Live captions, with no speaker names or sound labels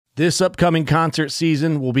This upcoming concert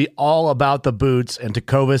season will be all about the boots, and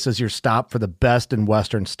Tecovas is your stop for the best in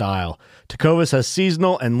Western style. Tecovas has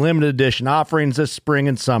seasonal and limited edition offerings this spring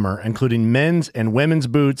and summer, including men's and women's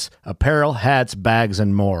boots, apparel, hats, bags,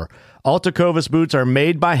 and more. All Tecovas boots are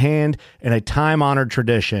made by hand in a time-honored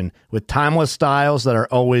tradition with timeless styles that are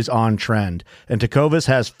always on trend. And Tecovas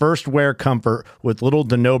has first wear comfort with little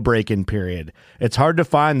to no break-in period. It's hard to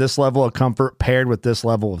find this level of comfort paired with this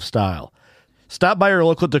level of style. Stop by your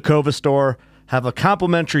local Tecovas store, have a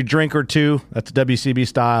complimentary drink or two, that's WCB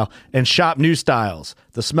style, and shop new styles.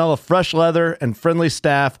 The smell of fresh leather and friendly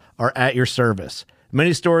staff are at your service.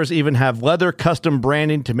 Many stores even have leather custom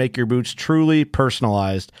branding to make your boots truly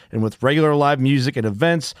personalized. And with regular live music and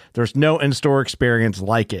events, there's no in-store experience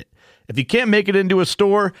like it. If you can't make it into a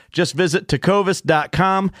store, just visit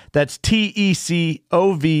tecovas.com. That's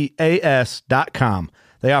TECOVAS.com.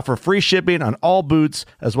 They offer free shipping on all boots,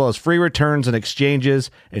 as well as free returns and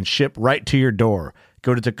exchanges, and ship right to your door.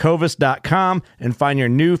 Go to tecovas.com and find your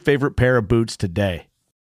new favorite pair of boots today.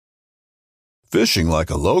 Fishing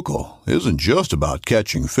like a local isn't just about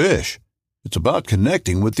catching fish. It's about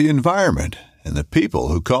connecting with the environment and the people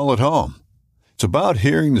who call it home. It's about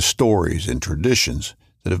hearing the stories and traditions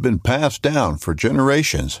that have been passed down for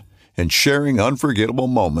generations and sharing unforgettable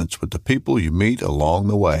moments with the people you meet along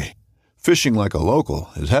the way. Fishing like a local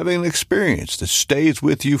is having an experience that stays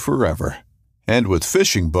with you forever. And with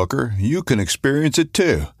Fishing Booker, you can experience it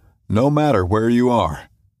too, no matter where you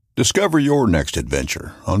are. Discover your next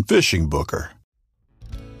adventure on Fishing Booker.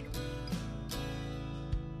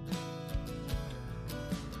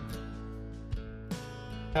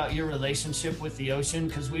 About your relationship with the ocean,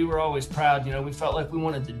 because we were always proud, we felt like we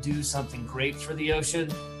wanted to do something great for the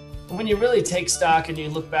ocean. And when you really take stock and you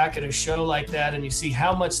look back at a show like that and you see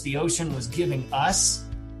how much the ocean was giving us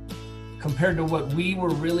compared to what we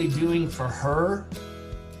were really doing for her,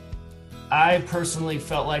 I personally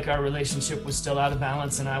felt like our relationship was still out of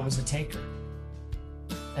balance and I was a taker.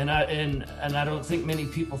 And I don't think many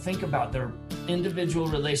people think about their individual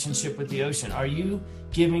relationship with the ocean. Are you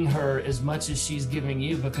giving her as much as she's giving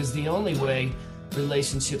you? Because the only way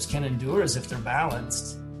relationships can endure is if they're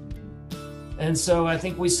balanced. And so I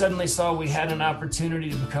think we suddenly saw we had an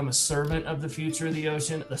opportunity to become a servant of the future of the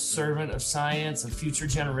ocean, a servant of science, of future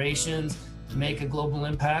generations, to make a global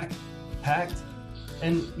impact.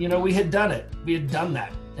 And, we had done it. We had done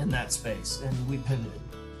that in that space, and we pivoted.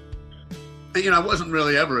 I wasn't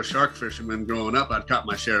really ever a shark fisherman growing up. I'd caught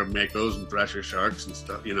my share of makos and thresher sharks and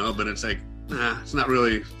stuff, but it's like, it's not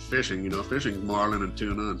really fishing, fishing's marlin and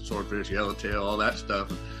tuna and swordfish, yellowtail, all that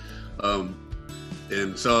stuff.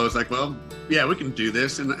 And so I was like, well, yeah, we can do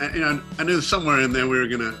this. And I knew somewhere in there we were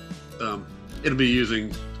going to, it'll be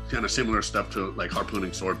using kind of similar stuff to like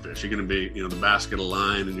harpooning swordfish. You're going to be, the basket of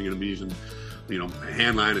line, and you're going to be using,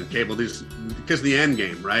 hand line and cable. These, because the end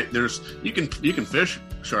game, right? You can fish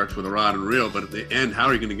sharks with a rod and reel, but at the end, how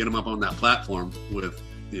are you going to get them up on that platform with,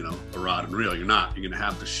 a rod and reel? You're not. You're going to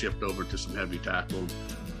have to shift over to some heavy tackle.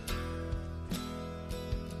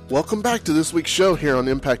 Welcome back to this week's show here on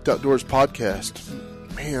Impact Outdoors Podcast.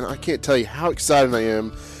 Man, I can't tell you how excited I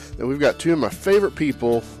am that we've got two of my favorite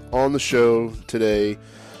people on the show today,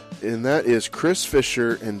 and that is Chris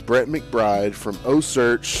Fisher and Brett McBride from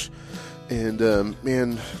OCEARCH. And,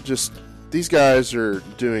 just these guys are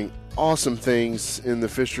doing awesome things in the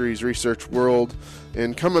fisheries research world.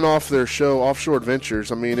 And coming off their show, Offshore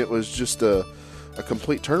Adventures, it was just a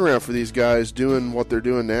complete turnaround for these guys doing what they're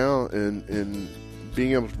doing now and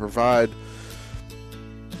being able to provide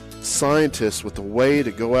scientists with a way to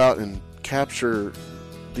go out and capture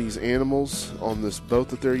these animals on this boat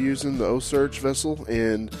that they're using, the OCEARCH vessel,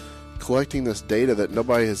 and collecting this data that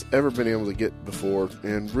nobody has ever been able to get before,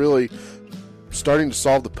 and really starting to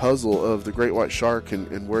solve the puzzle of the great white shark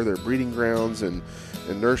and where their breeding grounds and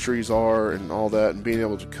nurseries are and all that, and being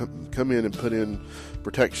able to come in and put in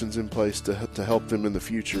protections in place to help them in the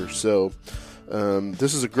future. So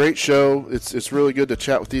this is a great show. It's really good to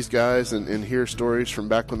chat with these guys and hear stories from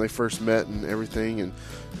back when they first met and everything,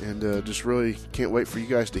 and just really can't wait for you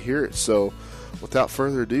guys to hear it. So without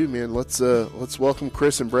further ado, man, let's welcome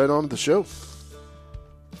Chris and Brett onto the show.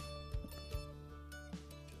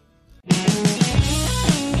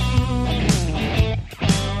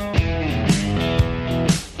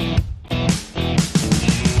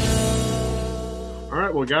 All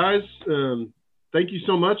right, well, guys, thank you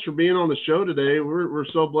so much for being on the show today. We're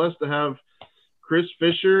so blessed to have Chris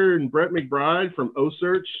Fisher and Brett McBride from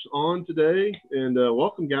OCEARCH on today, and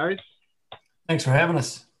welcome, guys. Thanks for having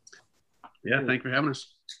us. Yeah, thanks for having us.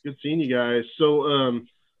 Good seeing you guys. So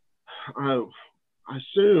I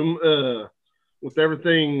assume with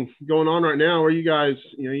everything going on right now, where you guys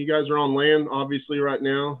are on land, obviously right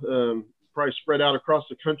now, probably spread out across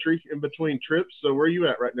the country in between trips. So where are you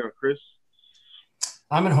at right now, Chris?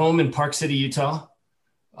 I'm at home in Park City, Utah.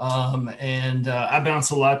 And I bounce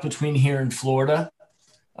a lot between here and Florida.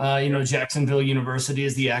 Jacksonville University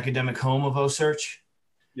is the academic home of OSearch.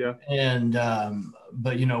 Yeah. And,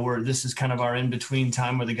 but this is kind of our in-between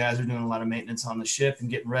time where the guys are doing a lot of maintenance on the ship and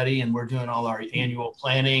getting ready. And we're doing all our annual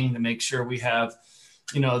planning to make sure we have,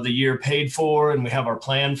 the year paid for and we have our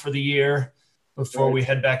plan for the year before we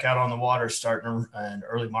head back out on the water starting in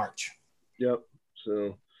early March. Yep.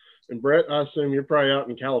 So, and Brett, I assume you're probably out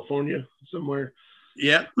in California somewhere.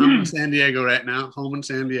 Yep. I'm in San Diego right now, home in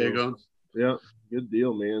San Diego. Yeah. Good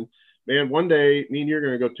deal, man. Man, one day me and you're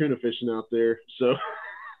going to go tuna fishing out there. So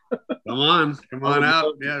come on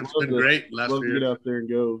out. Yeah, it's been great last love year. To get out there and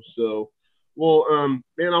go. So, well,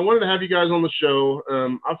 man, I wanted to have you guys on the show.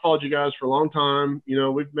 I followed you guys for a long time.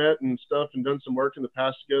 We've met and stuff and done some work in the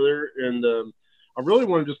past together. And I really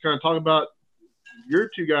want to just kind of talk about your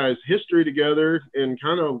two guys' history together and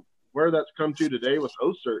kind of where that's come to today with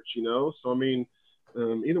OSearch, So, I mean,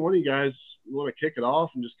 either one of you guys want to kick it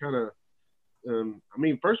off and just kind of,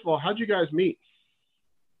 first of all, how'd you guys meet?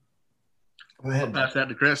 Go ahead. I'll pass that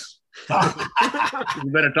to Chris.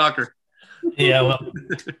 You better talker. Yeah, well,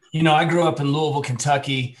 I grew up in Louisville,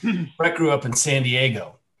 Kentucky. Brett grew up in San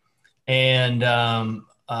Diego. And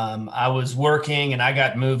I was working and I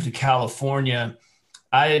got moved to California.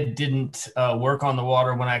 I didn't work on the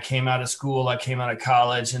water when I came out of school. I came out of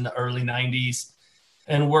college in the early 90s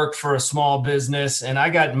and worked for a small business. And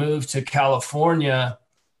I got moved to California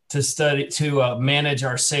to manage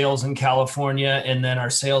our sales in California and then our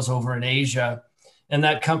sales over in Asia. And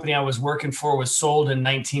that company I was working for was sold in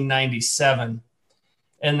 1997.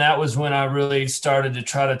 And that was when I really started to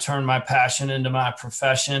try to turn my passion into my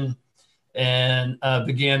profession and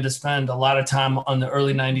began to spend a lot of time on the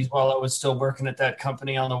early 90s while I was still working at that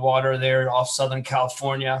company on the water there off Southern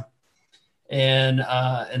California. And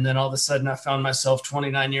then all of a sudden I found myself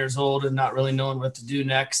 29 years old and not really knowing what to do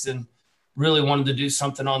next, and really wanted to do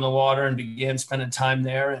something on the water and began spending time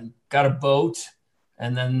there and got a boat.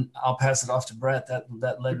 And then I'll pass it off to Brett.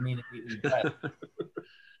 That led me to meeting Brett.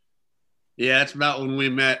 Yeah, it's about when we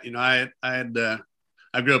met. I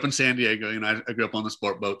grew up in San Diego. I grew up on the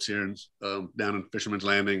sport boats here and down in Fisherman's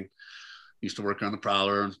Landing. Used to work on the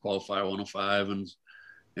Prowler and Qualify 105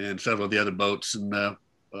 and several of the other boats. And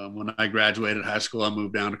when I graduated high school, I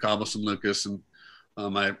moved down to Cabo San Lucas, and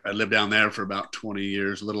I lived down there for about 20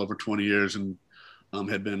 years, a little over 20 years, and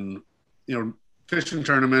had been, fishing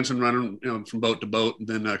tournaments and running, from boat to boat. And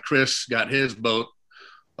then Chris got his boat,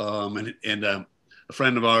 and a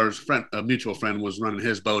friend of ours, a mutual friend, was running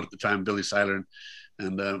his boat at the time, Billy Seiler,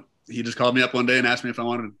 and he just called me up one day and asked me if I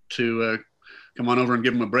wanted to come on over and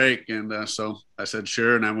give him a break. And so I said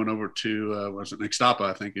sure, and I went over to was it Ixtapa,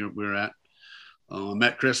 I think we were at.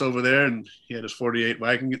 Met Chris over there, and he had his 48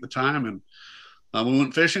 Viking at the time, and we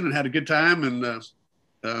went fishing and had a good time,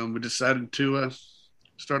 and we decided to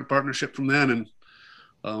start a partnership from then. And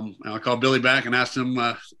I called Billy back and asked him,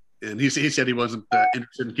 and he said he wasn't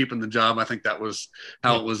interested in keeping the job. I think that was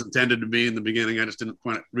how it was intended to be in the beginning. I just didn't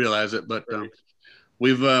quite realize it, but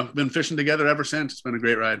we've been fishing together ever since. It's been a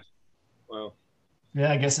great ride. Wow.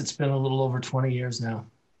 Yeah, I guess it's been a little over 20 years now.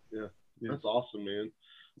 Yeah. That's awesome, man.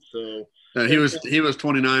 So he was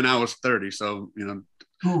 29, I was 30. So,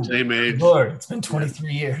 Ooh, same age. Lord, it's been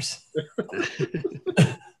 23 years.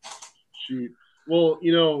 Shoot. Well,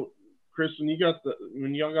 Chris,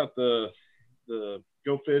 when y'all got the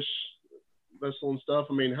Go Fish vessel and stuff,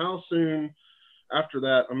 how soon after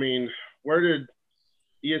that, where did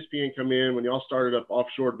ESPN come in when y'all started up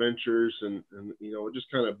Offshore Adventures and it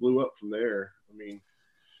just kind of blew up from there?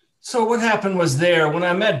 So what happened was when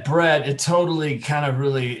I met Brett, it totally kind of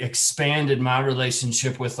really expanded my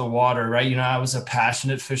relationship with the water, right? I was a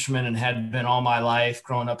passionate fisherman and had been all my life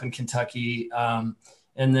growing up in Kentucky.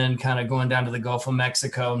 And then kind of going down to the Gulf of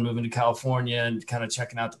Mexico and moving to California and kind of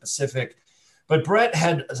checking out the Pacific. But Brett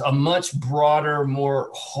had a much broader,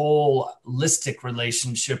 more holistic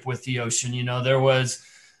relationship with the ocean. There was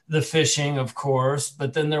the fishing, of course,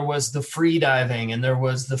 but then there was the free diving and there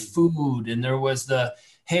was the food and there was the,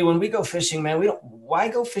 hey, when we go fishing, man, why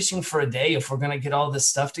go fishing for a day if we're going to get all this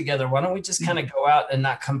stuff together? Why don't we just kind of go out and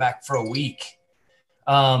not come back for a week?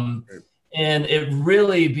 And it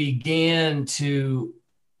really began to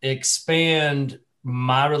expand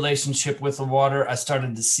my relationship with the water. I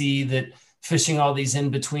started to see that fishing all these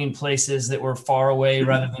in-between places that were far away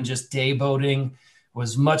rather than just day boating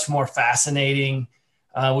was much more fascinating.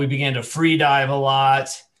 We began to free dive a lot.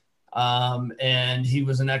 And he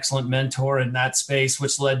was an excellent mentor in that space,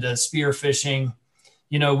 which led to spear fishing.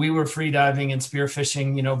 You know, we were free diving and spear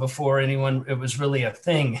fishing, you know, before anyone, it was really a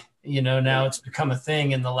thing. You know, now it's become a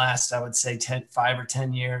thing in the last, I would say 5 or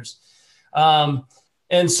 10 years.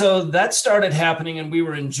 And so that started happening and we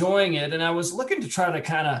were enjoying it. And I was looking to try to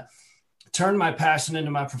kind of turn my passion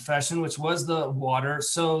into my profession, which was the water.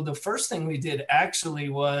 So the first thing we did actually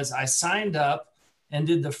was I signed up and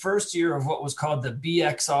did the first year of what was called the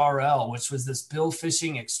BXRL, which was this Bill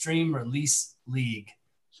Fishing Extreme Release League.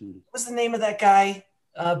 What's the name of that guy,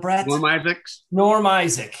 Brett? Norm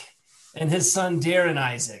Isaac and his son, Darren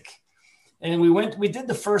Isaac. And we did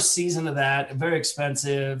the first season of that, very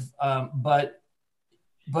expensive, but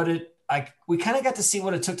we kind of got to see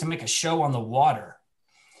what it took to make a show on the water.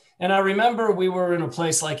 And I remember we were in a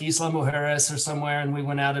place like Isla Mujeres or somewhere, and we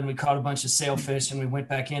went out and we caught a bunch of sailfish and we went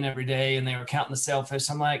back in every day and they were counting the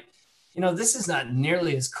sailfish. I'm like, you know, this is not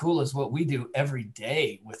nearly as cool as what we do every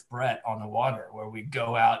day with Brett on the water, where we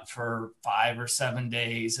go out for 5 or 7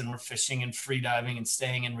 days and we're fishing and free diving and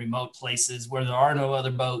staying in remote places where there are no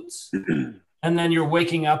other boats. And then you're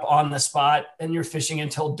waking up on the spot and you're fishing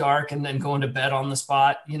until dark and then going to bed on the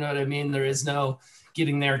spot. You know what I mean? There is no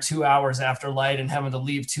getting there 2 hours after light and having to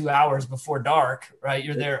leave 2 hours before dark, right?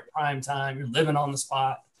 You're there at prime time. You're living on the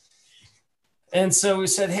spot. And so we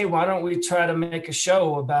said, hey, why don't we try to make a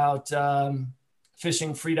show about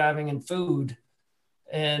fishing, freediving, and food?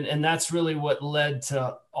 And that's really what led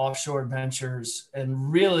to Offshore Adventures.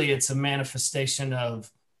 And really, it's a manifestation of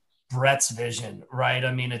Brett's vision, right?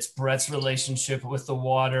 I mean, it's Brett's relationship with the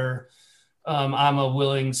water. I'm a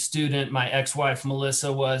willing student. My ex-wife,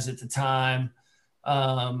 Melissa, was at the time.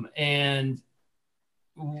 And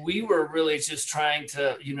we were really just trying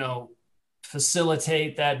to, you know,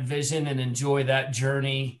 facilitate that vision and enjoy that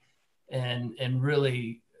journey. And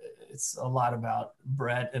really, it's a lot about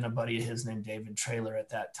Brett and a buddy of his named David Traylor at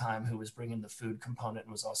that time, who was bringing the food component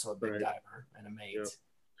and was also a big diver and a mate. Yeah.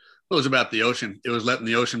 It was about the ocean. It was letting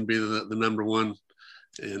the ocean be the number one.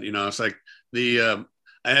 And, you know, it's like I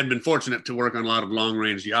had been fortunate to work on a lot of long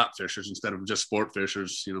range yacht fishers instead of just sport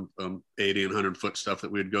fishers, you know, 80 and 100 foot stuff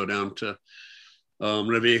that we'd go down to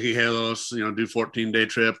Revillagigedos, you know, do 14-day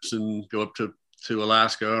trips and go up to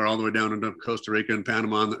Alaska or all the way down into Costa Rica and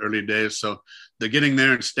Panama in the early days. So the getting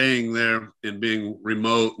there and staying there and being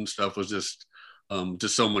remote and stuff was just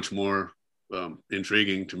so much more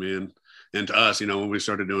intriguing to me and to us. You know, when we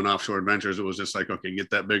started doing Offshore Adventures, it was just like, okay,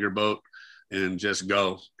 get that bigger boat and just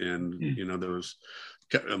go. And, you know, there was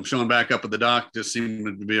showing back up at the dock just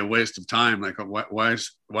seemed to be a waste of time. Like, why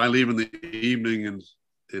leave in the evening and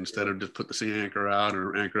instead of just put the sea anchor out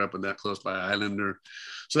or anchor up at that close by island?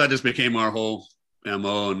 So that just became our whole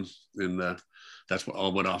MO. And that's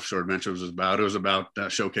what Offshore Adventures was about. It was about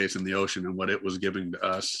showcasing the ocean and what it was giving to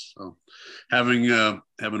us. So having a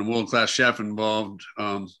world-class chef involved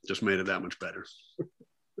just made it that much better.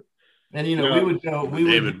 And, you know,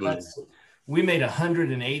 we made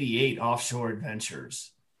 188 offshore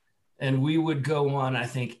adventures, and we would go on, I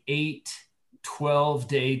think, 8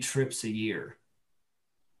 12-day trips a year.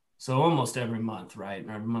 So almost every month, right?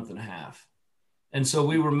 Or every month and a half. And so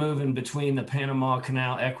we were moving between the Panama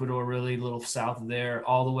Canal, Ecuador, really a little south of there,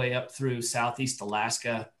 all the way up through Southeast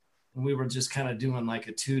Alaska. And we were just kind of doing like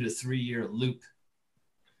a 2 to 3 year loop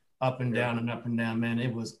up and down and up and down. Man,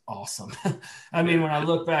 it was awesome. I mean, when I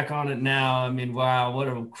look back on it now, I mean, wow, what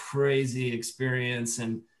a crazy experience.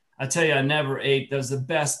 And I tell you, I never ate. That was the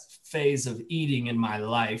best phase of eating in my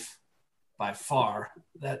life by far.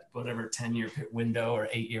 That whatever 10-year window or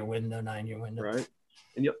 8-year window, 9-year window. Right.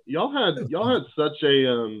 And y'all had such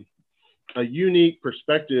a unique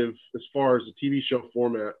perspective as far as the TV show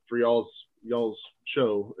format for y'all's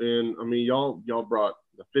show. And I mean, y'all brought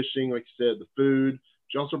the fishing, like you said, the food.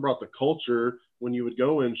 But you also brought the culture when you would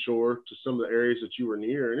go inshore to some of the areas that you were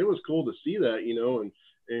near. And it was cool to see that, you know,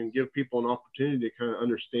 and give people an opportunity to kind of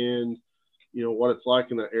understand, you know, what it's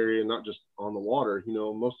like in that area, not just on the water. You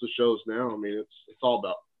know, most of the shows now, I mean, it's all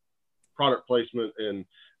about product placement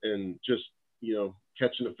and just, you know,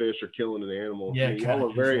 catching a fish or killing an animal. Yeah, I mean, y'all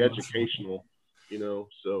are very educational, you know.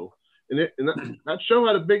 So, and that show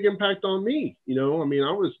had a big impact on me. You know, I mean,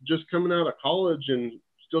 I was just coming out of college and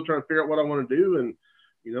still trying to figure out what I want to do, and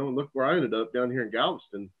you know, look where I ended up down here in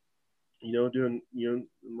Galveston. You know, doing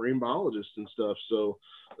marine biologist and stuff. So,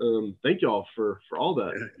 thank y'all for all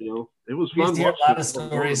that. You know, it was fun. We hear a lot of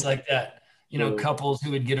stories like that. You know, couples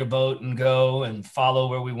who would get a boat and go and follow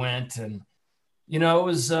where we went, and you know, it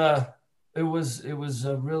was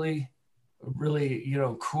a really, you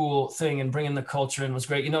know, cool thing, and bringing the culture in was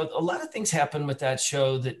great. You know, a lot of things happened with that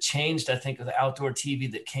show that changed, I think, with the outdoor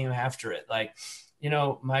TV that came after it. Like,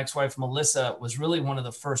 my ex-wife, Melissa, was really one of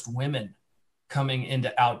the first women coming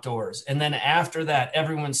into outdoors. And then after that,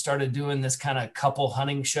 everyone started doing this kind of couple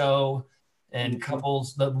hunting show, and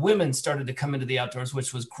the women started to come into the outdoors,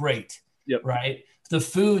 which was great. Yep. Right. The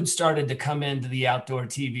food started to come into the outdoor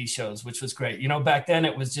TV shows, which was great. Back then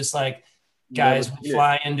it was just like guys would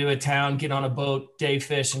fly into a town, get on a boat, day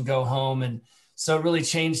fish, and go home. And so it really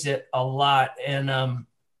changed it a lot. And,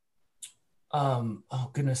 oh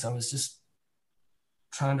goodness, I was just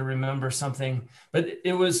trying to remember something, but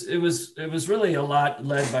it was really a lot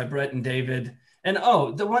led by Brett and David. And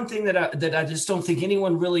the one thing that I just don't think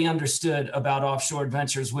anyone really understood about Offshore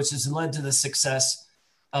Adventures, which has led to the success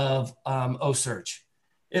of Osearch,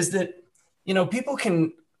 is that people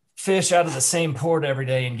can fish out of the same port every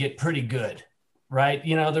day and get pretty good, right?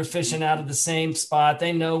 They're fishing out of the same spot.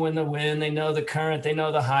 They know when the wind, they know the current, they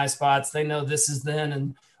know the high spots, they know this is then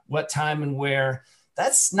and what time and where.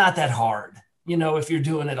 That's not that hard, if you're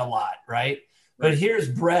doing it a lot, right? But here's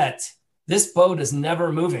Brett. This boat is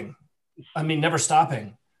never moving. I mean, never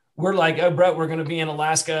stopping. We're like, oh, Brett, we're going to be in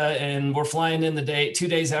Alaska and we're flying in 2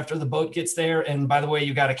 days after the boat gets there. And by the way,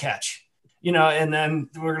 you got to catch, and then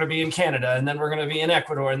we're going to be in Canada, and then we're going to be in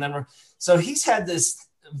Ecuador. And then so he's had this,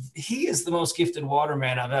 he is the most gifted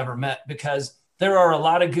waterman I've ever met, because there are a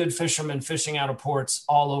lot of good fishermen fishing out of ports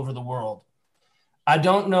all over the world. I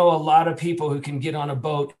don't know a lot of people who can get on a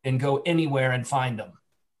boat and go anywhere and find them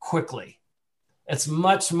quickly. It's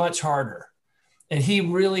much, much harder. And he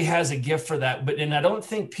really has a gift for that. And I don't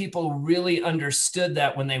think people really understood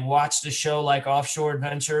that when they watched a show like Offshore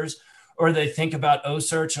Adventures, or they think about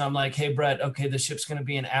Osearch. And I'm like, hey, Brett, okay, the ship's going to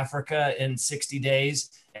be in Africa in 60 days,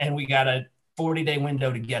 and we got a 40-day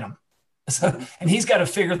window to get them. And he's got to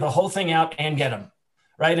figure the whole thing out and get them,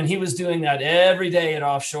 right? And he was doing that every day at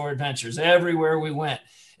Offshore Adventures, everywhere we went.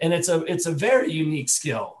 And it's a very unique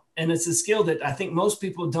skill. And it's a skill that I think most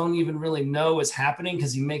people don't even really know is happening,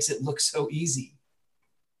 because he makes it look so easy.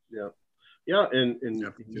 Yeah. And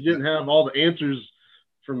you didn't have all the answers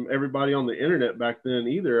from everybody on the internet back then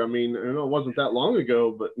either. I mean, I know it wasn't that long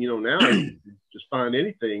ago, but now you just find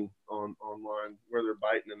anything online where they're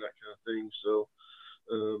biting and that kind of thing. So,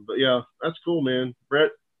 but yeah, that's cool, man.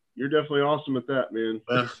 Brett, you're definitely awesome at that, man.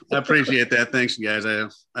 Well, I appreciate that. Thanks, guys.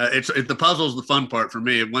 The puzzle's the fun part for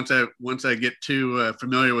me. Once I get too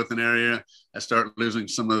familiar with an area, I start losing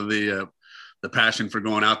some of the passion for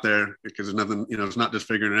going out there, because there's nothing, it's not just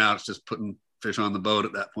figuring it out. It's just putting fish on the boat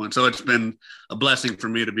at that point. So it's been a blessing for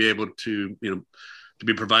me to be able to, to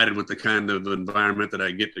be provided with the kind of environment that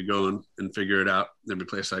I get to go and figure it out every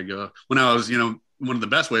place I go. When I was, one of the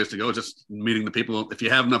best ways to go is just meeting the people. If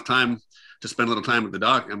you have enough time to spend a little time at the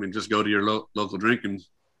dock, I mean, just go to your local drinking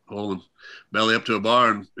hole and belly up to a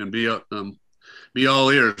bar and be all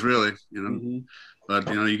ears, really,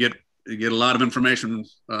 But you get a lot of information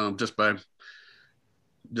just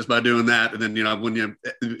by doing that. And then, when you,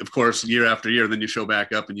 of course, year after year, then you show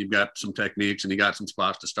back up and you've got some techniques and you got some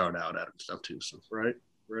spots to start out at and stuff too. So. Right.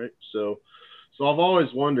 So I've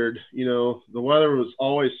always wondered, the weather was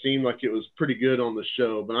always seemed like it was pretty good on the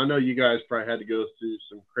show, but I know you guys probably had to go through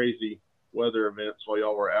some crazy weather events while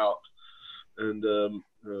y'all were out. And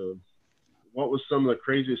what was some of the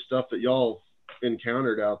craziest stuff that y'all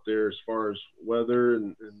encountered out there as far as weather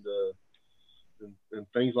and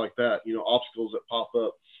things like that, obstacles that pop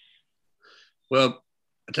up? Well,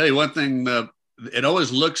 I tell you one thing, it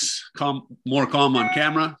always looks more calm on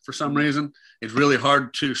camera for some reason. It's really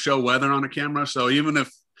hard to show weather on a camera. So even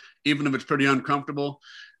if it's pretty uncomfortable,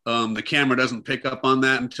 the camera doesn't pick up on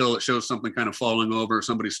that until it shows something kind of falling over, or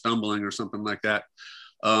somebody stumbling or something like that.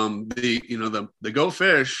 The Go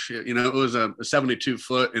Fish, it was a 72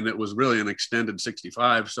 foot, and it was really an extended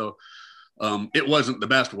 65. So it wasn't the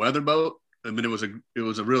best weather boat. I mean, it was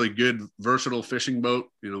a really good, versatile fishing boat.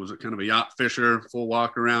 It was a kind of a yacht fisher, full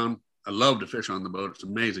walk around. I love to fish on the boat. It's an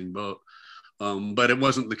amazing boat. But it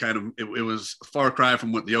wasn't the kind of, it was a far cry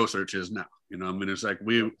from what the Osearch is now. It's like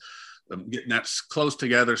we getting that close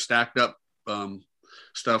together, stacked up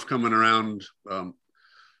stuff coming around,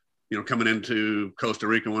 coming into Costa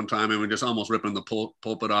Rica one time, and we're just almost ripping the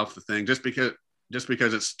pulpit off the thing just because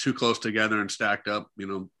it's too close together and stacked up,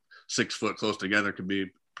 6 foot close together could be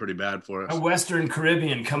pretty bad for us. A Western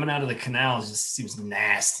Caribbean coming out of the canals just seems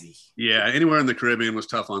nasty. Yeah, anywhere in the Caribbean was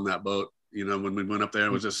tough on that boat. When we went up there,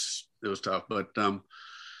 it was tough. But and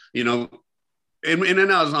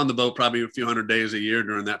then I was on the boat probably a few hundred days a year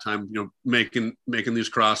during that time, making these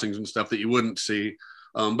crossings and stuff that you wouldn't see.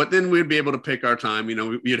 But then we'd be able to pick our time.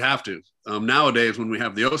 You'd have to. Nowadays, when we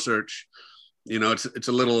have the Osearch, it's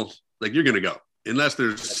a little like you're going to go unless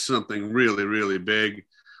there's something really, really big.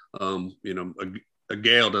 a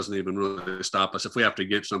gale doesn't even really stop us. If we have to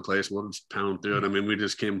get someplace, we'll just pound through it. I mean, we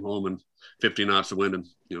just came home and 50 knots of wind and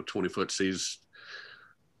 20-foot seas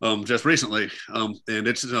just recently, and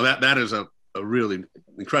it's that is a really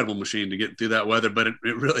incredible machine to get through that weather. But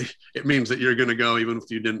it means that you're going to go even if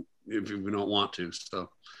you don't want to. So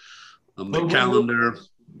the calendar.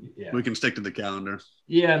 Yeah. We can stick to the calendar.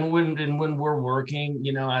 Yeah, and when we're working,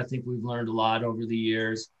 I think we've learned a lot over the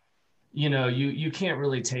years. You can't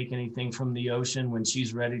really take anything from the ocean. When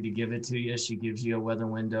she's ready to give it to you, she gives you a weather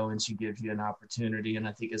window and she gives you an opportunity. And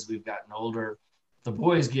I think as we've gotten older, the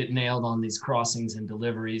boys get nailed on these crossings and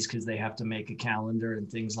deliveries because they have to make a calendar and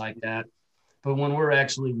things like that. But when we're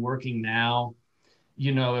actually working now,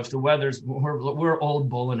 if the weather's, we're old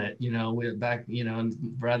bulling it, we're back,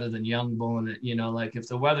 rather than young bulling it, like if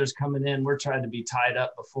the weather's coming in, we're trying to be tied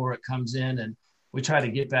up before it comes in, and we try to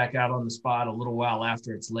get back out on the spot a little while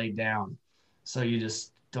after it's laid down. So you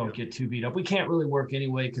just don't get too beat up. We can't really work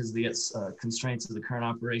anyway because of the constraints of the current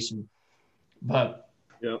operation, but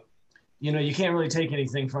you can't really take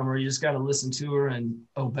anything from her. You just got to listen to her and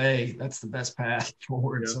obey. That's the best path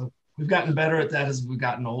forward. Yeah. So we've gotten better at that as we've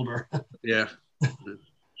gotten older. Yeah.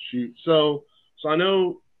 Shoot. So I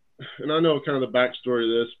know kind of the backstory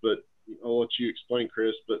of this, but I'll let you explain,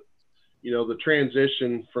 Chris. But the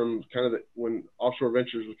transition from kind of when Offshore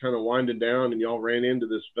Ventures was kind of winding down, and y'all ran into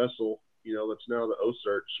this vessel, that's now the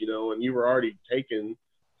O-Search, and you were already taking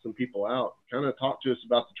some people out. Kind of talk to us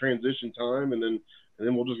about the transition time, and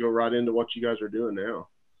then we'll just go right into what you guys are doing now.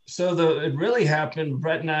 So it really happened.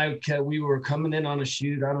 Brett and I, we were coming in on a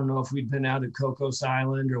shoot. I don't know if we'd been out at Cocos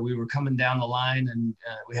Island or we were coming down the line, and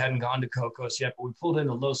we hadn't gone to Cocos yet, but we pulled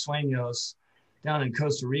into Los Sueños down in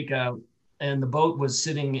Costa Rica, and the boat was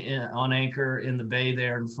sitting on anchor in the bay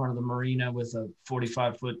there in front of the marina with a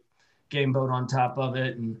 45-foot game boat on top of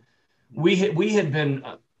it. And we had been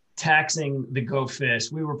taxing the Go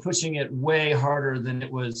Fish. We were pushing it way harder than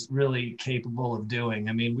it was really capable of doing.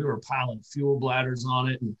 I mean, we were piling fuel bladders on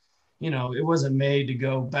it, and it wasn't made to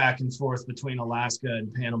go back and forth between Alaska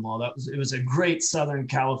and Panama. It was a great Southern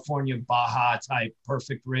California Baja type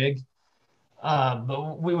perfect rig,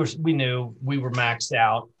 but we knew we were maxed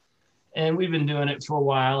out, and we've been doing it for a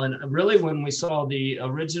while. And really, when we saw the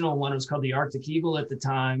original one, it was called the Arctic Eagle at the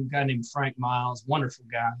time. A guy named Frank Miles, wonderful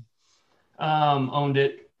guy, owned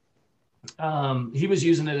it. He was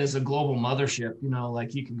using it as a global mothership,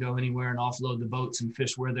 like you could go anywhere and offload the boats and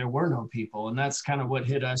fish where there were no people. And that's kind of what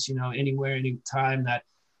hit us, anywhere, anytime, that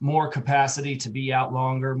more capacity to be out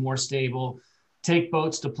longer, more stable, take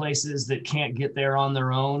boats to places that can't get there on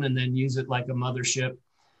their own, and then use it like a mothership.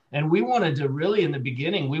 And we wanted to really, in the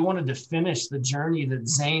beginning, we wanted to finish the journey that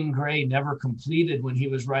Zane Grey never completed when he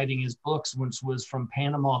was writing his books, which was from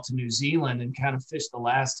Panama to New Zealand, and kind of fish the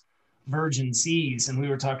last virgin seas. And we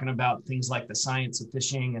were talking about things like the science of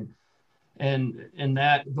fishing and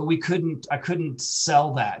that, but I couldn't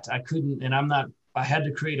sell that. I had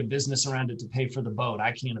to create a business around it to pay for the boat.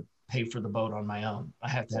 I can't pay for the boat on my own. I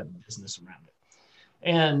have to have a business around it.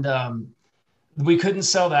 And we couldn't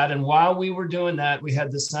sell that. And while we were doing that, we had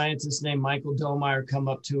this scientist named Michael Domeyer come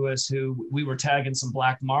up to us, who we were tagging some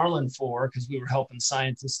black marlin for, because we were helping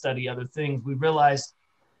scientists study other things. We realized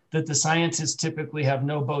that the scientists typically have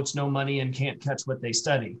no boats, no money, and can't catch what they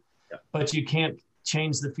study. Yeah. But you can't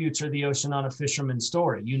change the future of the ocean on a fisherman's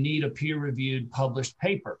story. You need a peer-reviewed published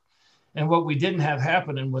paper. And what we didn't have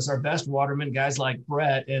happening was our best watermen, guys like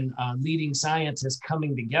Brett, and leading scientists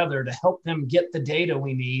coming together to help them get the data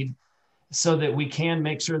we need so that we can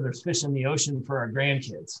make sure there's fish in the ocean for our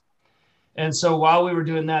grandkids. And so while we were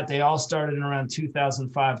doing that, they all started in around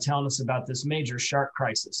 2005 telling us about this major shark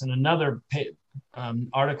crisis. And another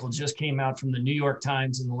article just came out from the New York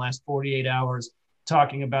Times in the last 48 hours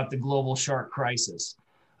talking about the global shark crisis.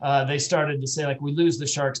 They started to say, like, we lose the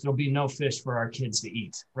sharks, there'll be no fish for our kids to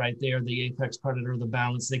eat, right? They are the apex predator of the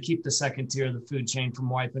balance. They keep the second tier of the food chain from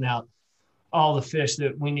wiping out all the fish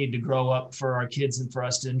that we need to grow up for our kids and for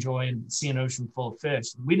us to enjoy and see an ocean full of fish.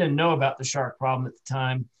 We didn't know about the shark problem at the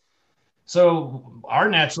time. So our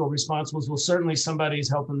natural response was, well, certainly somebody's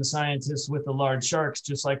helping the scientists with the large sharks,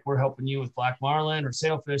 just like we're helping you with black marlin or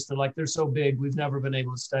sailfish. They're so big, we've never been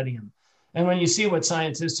able to study them. And when you see what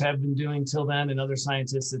scientists have been doing till then, and other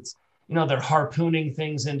scientists, it's, they're harpooning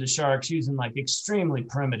things into sharks using like extremely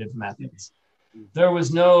primitive methods. There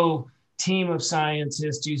was no team of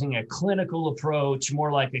scientists using a clinical approach,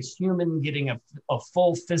 more like a human getting a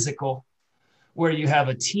full physical, where you have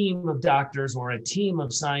a team of doctors or a team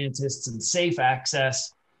of scientists and safe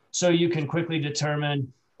access, so you can quickly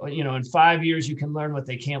determine, in 5 years, you can learn what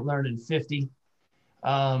they can't learn in 50.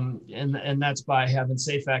 And that's by having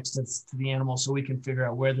safe access to the animal so we can figure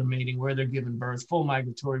out where they're mating, where they're giving birth, full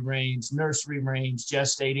migratory range, nursery range,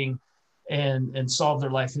 gestating, and solve their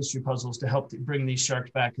life history puzzles to help bring these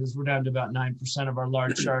sharks back, because we're down to about 9% of our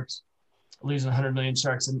large sharks, losing 100 million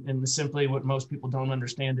sharks. And simply what most people don't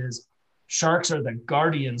understand is sharks are the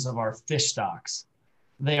guardians of our fish stocks.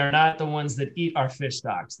 They are not the ones that eat our fish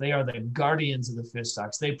stocks. They are the guardians of the fish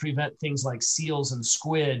stocks. They prevent things like seals and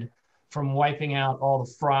squid from wiping out all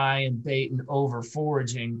the fry and bait and over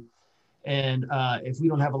foraging. And if we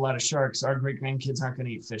don't have a lot of sharks, our great grandkids aren't going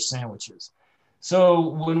to eat fish sandwiches. So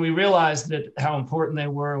when we realized that how important they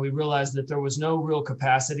were, we realized that there was no real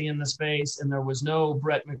capacity in the space, and there was no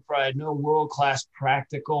Brett McBride, no world-class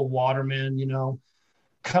practical watermen,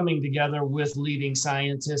 coming together with leading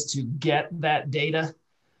scientists to get that data.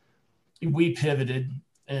 We pivoted,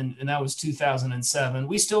 and that was 2007.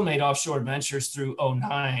 We still made offshore adventures through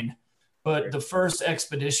 2009, but the first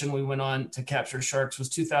expedition we went on to capture sharks was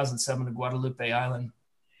 2007 to Guadalupe Island.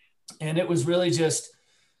 And it was really just,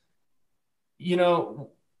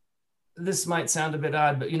 this might sound a bit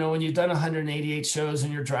odd, but when you've done 188 shows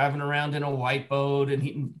and you're driving around in a white boat and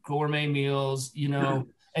eating gourmet meals,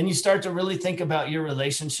 and you start to really think about your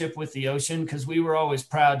relationship with the ocean, because we were always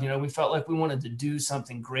proud, we felt like we wanted to do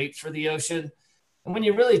something great for the ocean. And when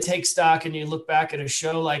you really take stock and you look back at a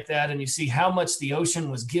show like that and you see how much the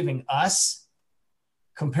ocean was giving us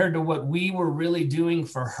compared to what we were really doing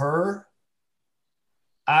for her,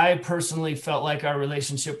 I personally felt like our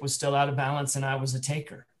relationship was still out of balance and I was a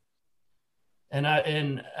taker. And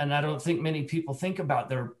I don't think many people think about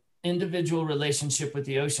their individual relationship with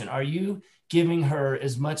the ocean. Are you giving her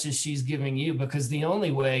as much as she's giving you? Because the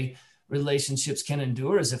only way relationships can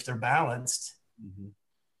endure is if they're balanced. Mm-hmm.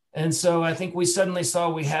 And so I think we suddenly saw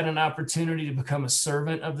we had an opportunity to become a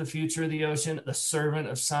servant of the future of the ocean, a servant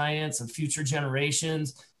of science, of future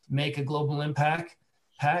generations, make a global impact.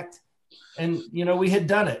 And, we had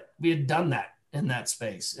done it. We had done that in that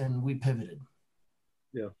space, and we pivoted.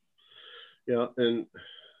 Yeah. Yeah. And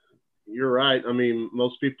you're right. I mean,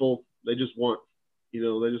 most people, they just want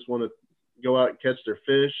to go out and catch their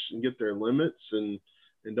fish and get their limits and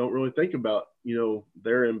don't really think about,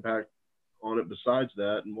 their impact on it besides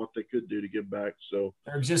that and what they could do to give back. So,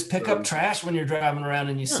 or just pick up trash when you're driving around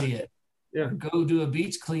and you see it. Yeah. Or go do a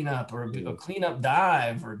beach cleanup or a cleanup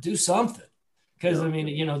dive or do something. Because,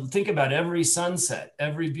 think about every sunset,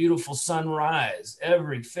 every beautiful sunrise,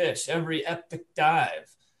 every fish, every epic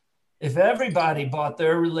dive. If everybody brought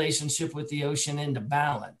their relationship with the ocean into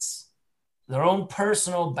balance, their own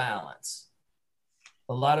personal balance,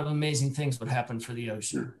 a lot of amazing things would happen for the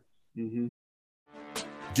ocean. Mm-hmm.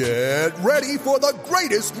 Get ready for the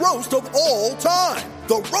greatest roast of all time,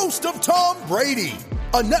 the Roast of Tom Brady,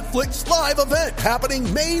 a Netflix live event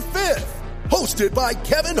happening May 5th. Hosted by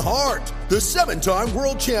Kevin Hart, the 7-time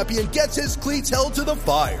world champion gets his cleats held to the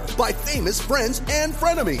fire by famous friends and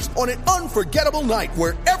frenemies on an unforgettable night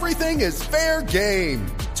where everything is fair game.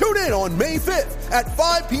 Tune in on May 5th at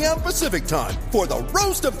 5 p.m. Pacific time for the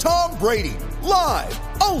Roast of Tom Brady, live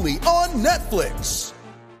only on Netflix.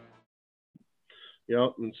 Yeah,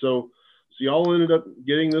 and so y'all ended up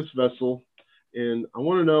getting this vessel, and I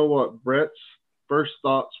want to know what Brett's first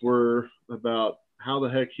thoughts were about how the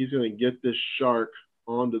heck he's going to get this shark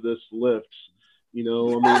onto this lift. Did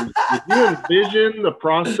you envision the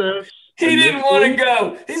process? He didn't want to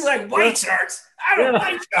go. He's like, white sharks? I don't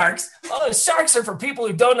like sharks. Oh, sharks are for people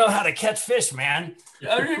who don't know how to catch fish, man.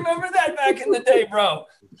 I remember that back in the day, bro.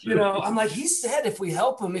 I'm like, he said if we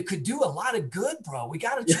help him, it could do a lot of good, bro. We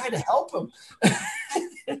got to try to help him.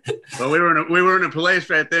 Well, we were in a place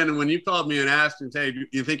right then, and when you called me and asked and said,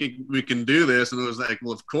 "You think we can do this?" and it was like,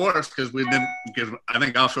 "Well, of course," because I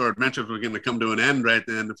think offshore adventures were going to come to an end right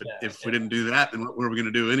then. If we didn't do that, then what were we going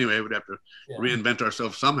to do anyway? We'd have to reinvent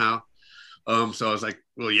ourselves somehow. So I was like,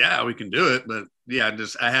 "Well, yeah, we can do it," but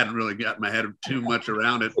I hadn't really got my head too much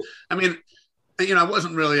around it. I mean, I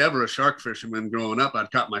wasn't really ever a shark fisherman growing up.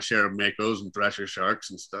 I'd caught my share of makos and thresher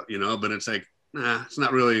sharks and stuff, but it's like, nah, it's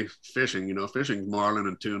not really fishing. Fishing's marlin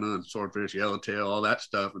and tuna and swordfish, yellowtail, all that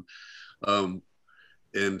stuff.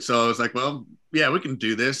 And so I was like, well, yeah, we can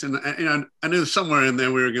do this. And I knew somewhere in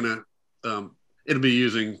there we were gonna it'll be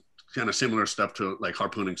using kind of similar stuff to like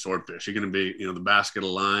harpooning swordfish. You're gonna be the basket of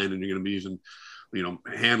line, and you're gonna be using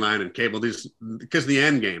hand line and cable. These, because the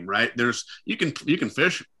end game, right? You can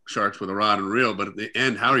fish sharks with a rod and reel, but at the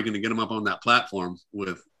end, how are you going to get them up on that platform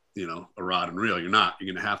with a rod and reel? You're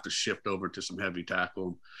going to have to shift over to some heavy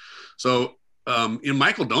tackle. So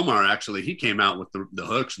Michael Domar, actually, he came out with the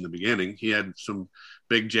hooks in the beginning. He had some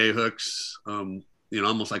big J hooks,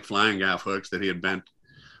 almost like flying gaff hooks that he had bent.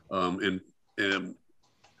 And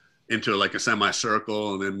into like a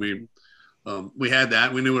semicircle, and then we had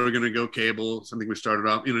that. We knew we were going to go cable. Something we started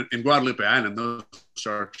off in Guadalupe Island. Those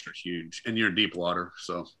sharks are huge, and you're in deep water,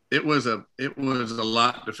 so it was a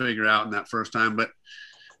lot to figure out in that first time. But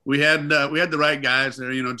we had the right guys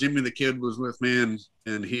there. Jimmy the Kid was with me,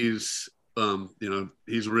 and he's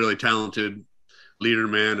he's a really talented leader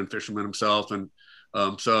man and fisherman himself, and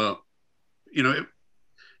so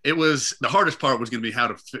it was the hardest part was going to be how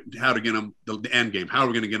to get them the end game. How are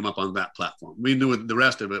we going to get them up on that platform? We knew the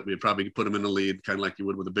rest of it. We'd probably put them in the lead, kind of like you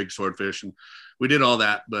would with a big swordfish, and we did all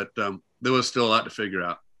that. But there was still a lot to figure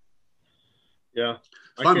out. Yeah,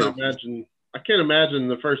 I can't imagine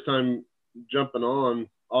the first time jumping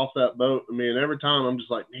off that boat. I mean, every time I'm just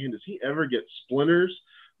like, man, does he ever get splinters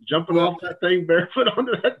jumping off that thing barefoot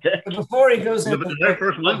onto that deck? Before he goes into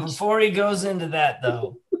that,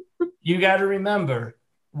 though, you got to remember,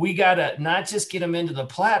 we got to not just get them into the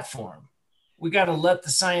platform. We got to let the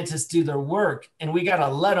scientists do their work, and we got to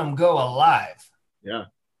let them go alive. Yeah.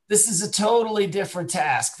 This is a totally different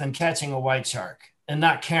task than catching a white shark and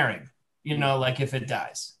not caring, like if it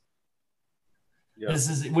dies. Yeah. This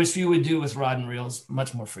is which you would do with rod and reels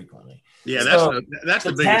much more frequently. Yeah, that's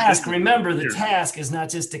the task. Remember, the task is not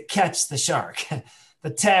just to catch the shark.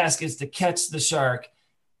 The task is to catch the shark,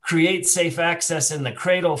 create safe access in the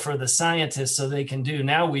cradle for the scientists so they can do.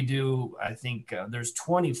 Now we do, I think there's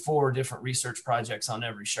 24 different research projects on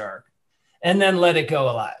every shark, and then let it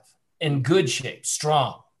go alive in good shape,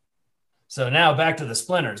 strong. So now back to the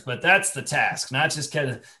splinters, but that's the task, not just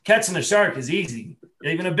catching a shark is easy,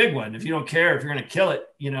 even a big one. If you don't care if you're going to kill it,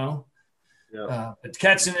 Yeah. But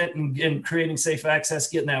catching it and creating safe access,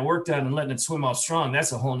 getting that work done and letting it swim off strong,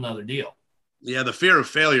 that's a whole nother deal. Yeah, the fear of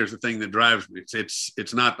failure is the thing that drives me.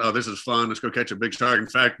 It's not, oh, this is fun, let's go catch a big shark. In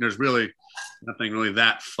fact, there's really nothing really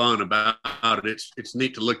that fun about it. It's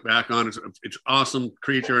neat to look back on. It's awesome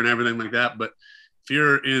creature and everything like that. But if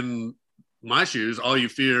you're in my shoes, all you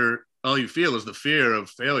feel is the fear of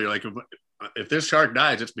failure. Like if this shark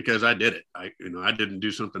dies, it's because I did it. I didn't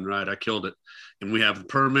do something right. I killed it. And we have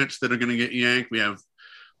permits that are going to get yanked. We have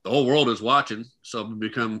the whole world is watching, so we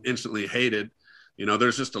become instantly hated.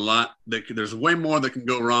 There's just a lot there's way more that can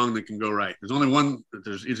go wrong than can go right. There's only one.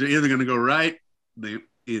 It's either going to go right, and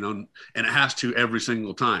it has to every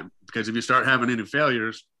single time. Because if you start having any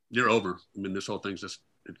failures, you're over. I mean, this whole thing's just,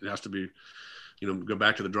 it has to be, go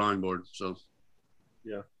back to the drawing board. So,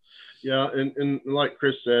 yeah. Yeah. And like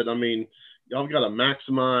Chris said, I mean, y'all got to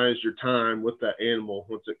maximize your time with that animal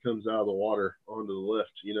once it comes out of the water onto the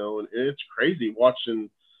lift, and it's crazy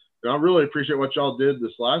watching. And I really appreciate what y'all did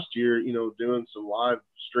this last year, doing some live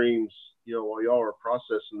streams, while y'all were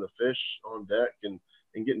processing the fish on deck and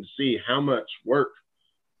getting to see how much work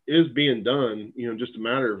is being done, just a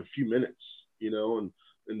matter of a few minutes, and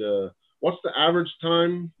what's the average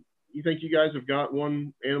time you think you guys have got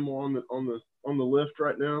one animal on the lift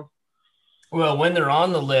right now? Well, when they're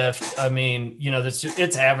on the lift, I mean,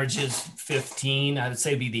 its average is 15. I would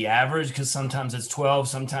say be the average, because sometimes it's 12,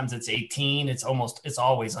 sometimes it's 18. It's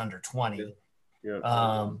always under 20.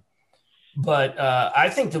 Yeah. But I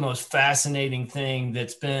think the most fascinating thing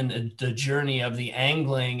that's been the journey of the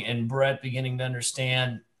angling and Brett beginning to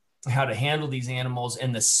understand how to handle these animals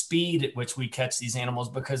and the speed at which we catch these animals,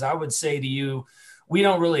 because I would say to you, we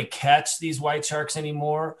don't really catch these white sharks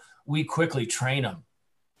anymore. We quickly train them.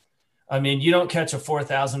 I mean, you don't catch a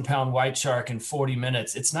 4,000-pound white shark in 40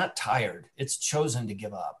 minutes. It's not tired. It's chosen to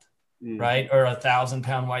give up, right? Or a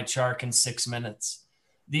 1,000-pound white shark in 6 minutes.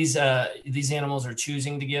 These animals are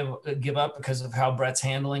choosing to give up because of how Brett's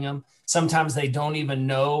handling them. Sometimes they don't even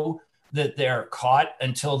know that they're caught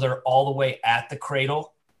until they're all the way at the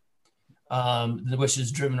cradle, which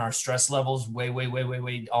has driven our stress levels way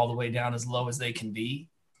all the way down as low as they can be.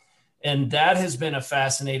 And that has been a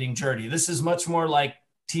fascinating journey. This is much more like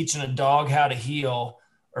teaching a dog how to heel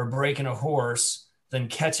or breaking a horse than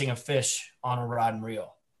catching a fish on a rod and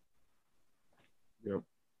reel. Yep.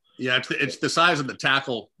 Yeah, it's the size of the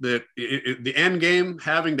tackle that the end game,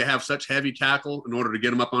 having to have such heavy tackle in order to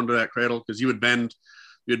get them up onto that cradle, because you would bend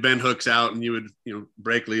hooks out and you would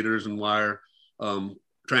break leaders and wire,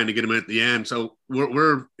 trying to get them at the end. So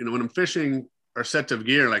we're when I'm fishing our sets of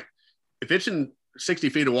gear, like if it's in 60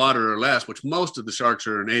 feet of water or less, which most of the sharks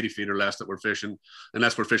are in 80 feet or less that we're fishing,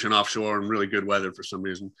 unless we're fishing offshore in really good weather for some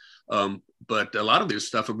reason. But a lot of this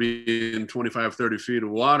stuff will be in 25, 30 feet of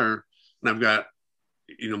water. And I've got,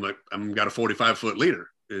 I've got a 45-foot leader,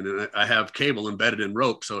 and I have cable embedded in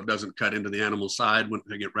rope so it doesn't cut into the animal's side when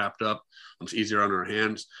they get wrapped up. It's easier on our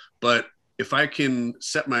hands. But if I can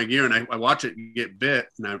set my gear and I watch it get bit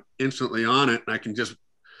and I'm instantly on it, and I can just,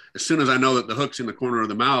 as soon as I know that the hook's in the corner of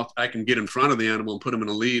the mouth, I can get in front of the animal and put them in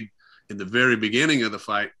a lead in the very beginning of the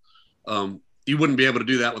fight, you wouldn't be able to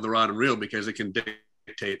do that with a rod and reel because it can dictate,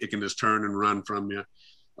 it can just turn and run from you.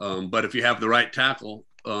 But if you have the right tackle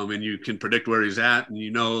and you can predict where he's at, and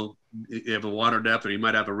you know you have a water depth or you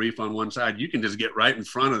might have a reef on one side, you can just get right in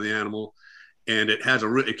front of the animal, and it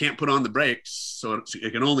can't put on the brakes, so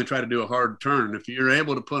it can only try to do a hard turn. If you're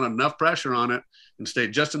able to put enough pressure on it and stay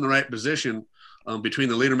just in the right position between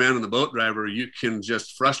the leader man and the boat driver, you can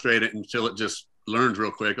just frustrate it until it just learns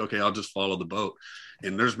real quick, okay, I'll just follow the boat.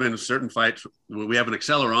 And there's been certain fights where we have an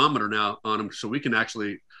accelerometer now on them, so we can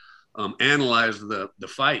actually analyze the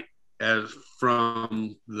fight as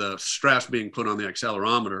from the stress being put on the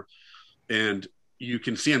accelerometer. And you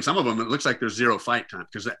can see in some of them, it looks like there's zero fight time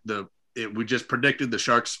because we just predicted the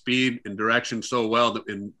shark's speed and direction so well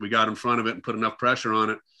and we got in front of it and put enough pressure on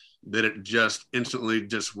it that it just instantly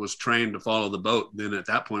just was trained to follow the boat. Then at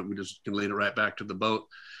that point, we just can lead it right back to the boat.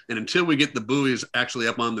 And until we get the buoys actually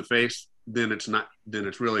up on the face,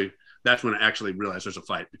 that's when it actually realizes there's a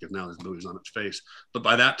fight, because now there's buoys on its face. But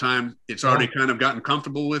by that time, it's already kind of gotten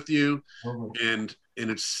comfortable with you. And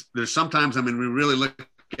there's sometimes, we really look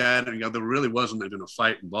at it and go, there really wasn't even a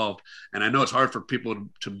fight involved. And I know it's hard for people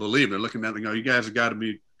to believe. They're looking at it and go, you guys have got to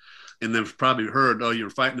be, and they've probably heard, oh, you're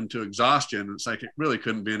fighting them to exhaustion. And it's like, it really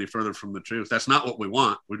couldn't be any further from the truth. That's not what we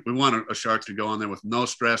want. We want a shark to go on there with no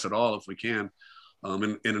stress at all if we can.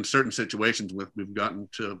 And in certain situations, we've gotten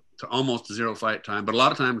to almost zero fight time. But a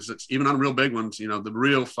lot of times, it's even on real big ones, the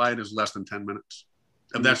real fight is less than 10 minutes.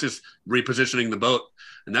 And that's just repositioning the boat.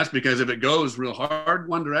 And that's because if it goes real hard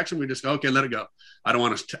one direction, we just go, okay, let it go. I don't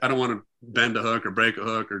want to bend a hook or break a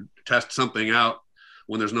hook or test something out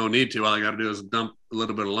when there's no need to. All I got to do is dump a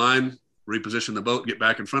little bit of line, reposition the boat, get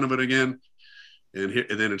back in front of it again. And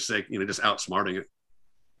then it's like, just outsmarting it.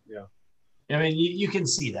 Yeah. You can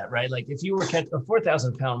see that, right? Like if you were catching a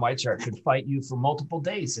 4,000-pound white shark could fight you for multiple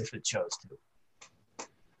days if it chose to.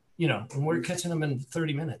 And we're catching them in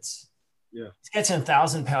 30 minutes. Yeah. It's catching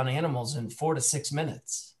 1,000-pound animals in 4 to 6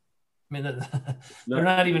 minutes. They're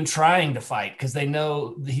not even trying to fight because they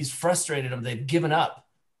know he's frustrated them. They've given up.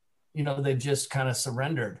 They've just kind of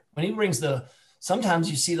surrendered. When he brings sometimes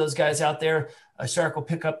you see those guys out there, a shark will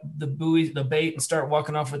pick up the buoy, the bait, and start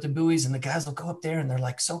walking off with the buoys, and the guys will go up there and they're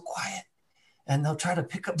like so quiet. And they'll try to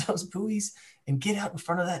pick up those buoys and get out in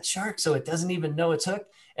front of that shark so it doesn't even know it's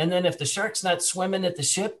hooked. And then if the shark's not swimming at the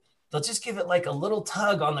ship, they'll just give it like a little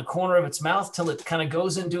tug on the corner of its mouth till it kind of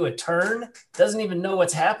goes into a turn, doesn't even know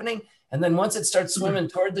what's happening. And then once it starts swimming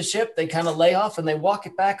toward the ship, they kind of lay off and they walk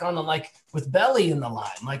it back on like with belly in the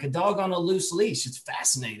line, like a dog on a loose leash. It's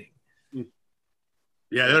fascinating.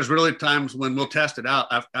 Yeah, there's really times when we'll test it out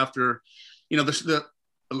after,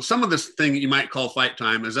 some of this thing you might call fight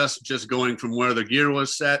time is us just going from where the gear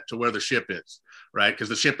was set to where the ship is, right? Because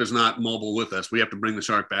the ship is not mobile with us. We have to bring the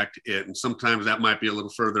shark back to it. And sometimes that might be a little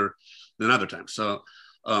further than other times. So,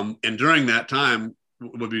 and during that time,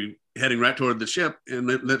 we'll be heading right toward the ship. And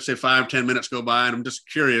let's say 5-10 minutes go by. And I'm just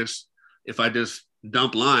curious, if I just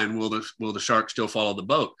dump line, will the shark still follow the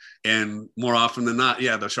boat? And more often than not,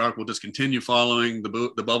 the shark will just continue following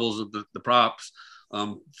the bubbles of the props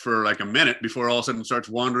for like a minute before all of a sudden starts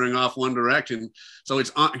wandering off one direction. So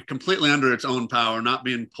it's completely under its own power, not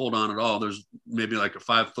being pulled on at all. There's maybe like a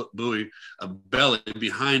 5-foot buoy, a belly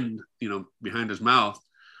behind his mouth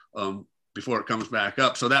before it comes back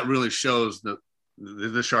up. So that really shows that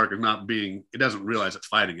the shark is it doesn't realize it's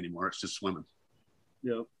fighting anymore. It's just swimming.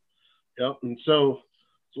 Yep. And so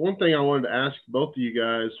one thing I wanted to ask both of you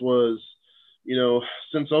guys was,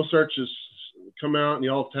 since OCEARCH has come out and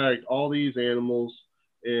y'all tagged all these animals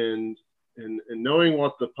and knowing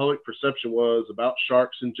what the public perception was about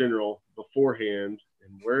sharks in general beforehand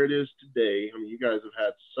and where it is today, you guys have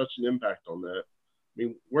had such an impact on that.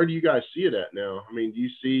 Where do you guys see it at now? Do you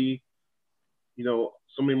see,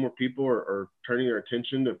 so many more people are turning their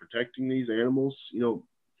attention to protecting these animals,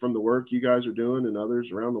 from the work you guys are doing and others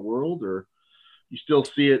around the world, or you still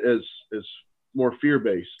see it as more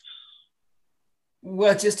fear-based?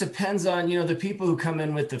 Well, it just depends on, the people who come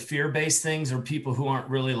in with the fear-based things or people who aren't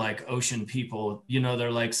really like ocean people.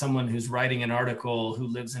 They're like someone who's writing an article who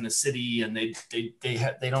lives in a city and they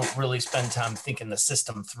don't really spend time thinking the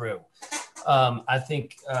system through. I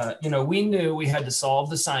think, we knew we had to solve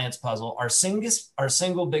the science puzzle. Our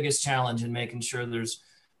single biggest challenge in making sure there's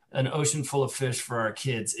an ocean full of fish for our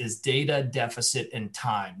kids is data deficit and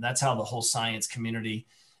time. That's how the whole science community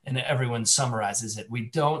and everyone summarizes it. We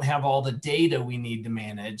don't have all the data we need to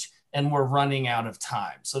manage, and we're running out of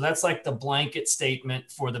time. So that's like the blanket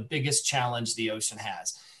statement for the biggest challenge the ocean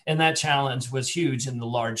has. And that challenge was huge in the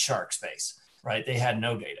large shark space, right? They had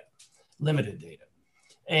no data, limited data.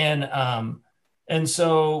 And And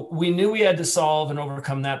so we knew we had to solve and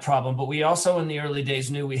overcome that problem, but we also in the early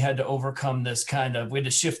days knew we had to overcome this we had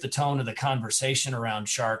to shift the tone of the conversation around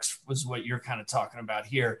sharks, was what you're kind of talking about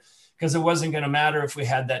here, because it wasn't going to matter if we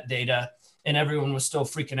had that data and everyone was still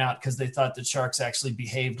freaking out because they thought that sharks actually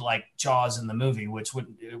behaved like Jaws in the movie, which right.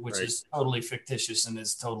 is totally fictitious and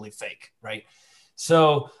is totally fake, right?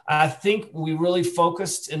 So I think we really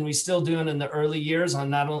focused, and we still do it in the early years,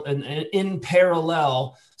 on not only in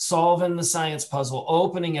parallel solving the science puzzle,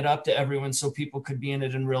 opening it up to everyone so people could be in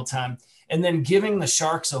it in real time, and then giving the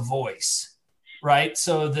sharks a voice, right?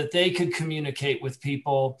 So that they could communicate with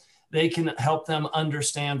people. They can help them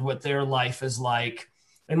understand what their life is like.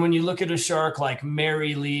 And when you look at a shark like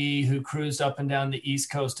Mary Lee, who cruised up and down the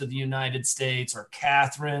East Coast of the United States, or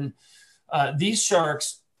Catherine, these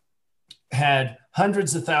sharks had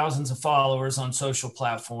hundreds of thousands of followers on social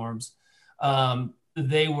platforms.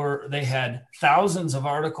 They had thousands of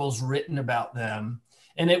articles written about them.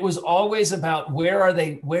 And it was always about where are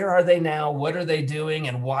they now? What are they doing?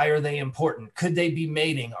 And why are they important? Could they be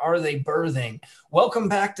mating? Are they birthing? Welcome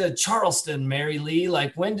back to Charleston, Mary Lee.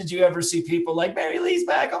 Like, when did you ever see people like, Mary Lee's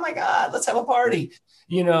back? Oh my God, let's have a party.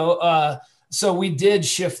 So we did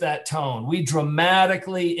shift that tone. We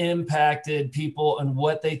dramatically impacted people and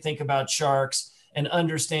what they think about sharks, and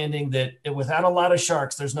understanding that without a lot of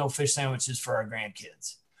sharks, there's no fish sandwiches for our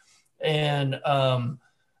grandkids. And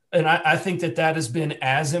I think that has been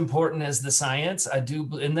as important as the science. I do.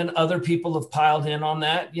 And then other people have piled in on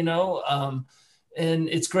that, and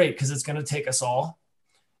it's great because it's going to take us all.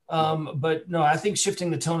 But no, I think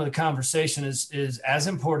shifting the tone of the conversation is as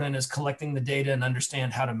important as collecting the data and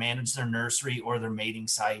understand how to manage their nursery or their mating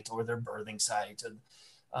site or their birthing site.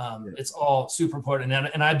 And it's all super important.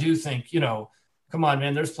 And I do think, come on,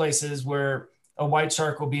 man, there's places where a white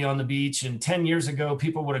shark will be on the beach, and 10 years ago,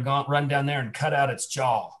 people would have run down there and cut out its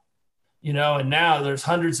jaw, and now there's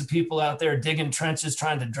hundreds of people out there digging trenches,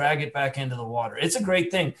 trying to drag it back into the water. It's a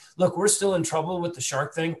great thing. Look, we're still in trouble with the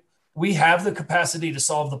shark thing. We have the capacity to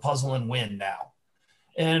solve the puzzle and win now.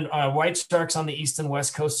 And white sharks on the east and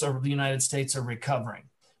west coasts of the United States are recovering.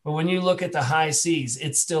 But when you look at the high seas,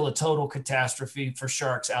 it's still a total catastrophe for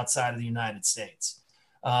sharks outside of the United States.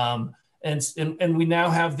 And we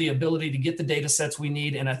now have the ability to get the data sets we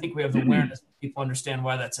need. And I think we have the awareness that people understand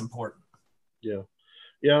why that's important. Yeah.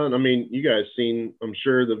 Yeah. And I mean, you guys seen, I'm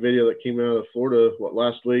sure, the video that came out of Florida,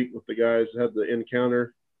 last week, with the guys that had the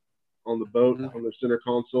encounter on the boat on their center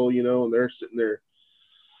console, and they're sitting there,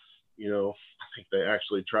 I think they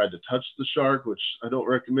actually tried to touch the shark, which I don't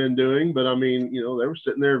recommend doing, but I mean, they were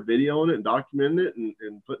sitting there videoing it and documenting it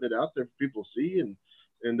and putting it out there for people to see.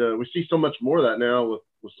 And we see so much more of that now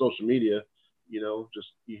with social media, just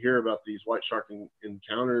you hear about these white shark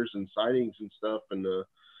encounters and sightings and stuff. And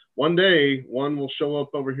one day one will show up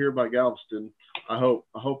over here by Galveston. I hope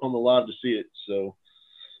I'm alive to see it. So,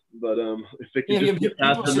 but if they can just get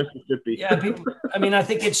past the Mississippi. Yeah, people, I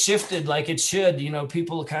think it's shifted like it should.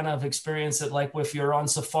 People kind of experience it like if you're on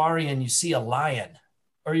safari and you see a lion,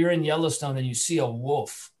 or you're in Yellowstone and you see a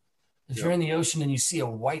wolf. If you're in the ocean and you see a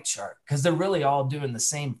white shark, because they're really all doing the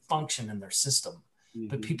same function in their system. Mm-hmm.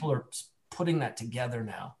 But people are putting that together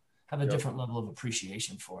now, have a different level of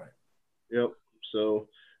appreciation for it. Yep. So,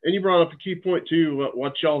 and you brought up a key point too,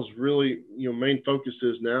 what y'all's really, main focus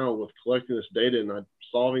is now with collecting this data and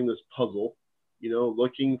solving this puzzle,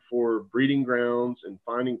 looking for breeding grounds and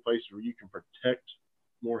finding places where you can protect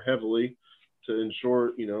more heavily to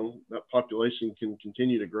ensure, that population can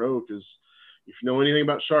continue to grow. Because if you know anything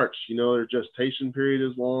about sharks, their gestation period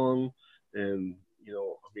is long. And,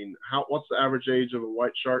 what's the average age of a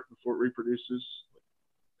white shark before it reproduces?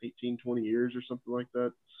 18, 20 years or something like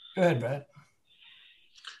that? Go ahead, Brad.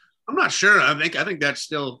 I'm not sure. I think that's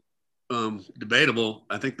still debatable.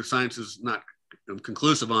 I think the science is not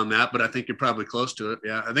conclusive on that, but I think you're probably close to it.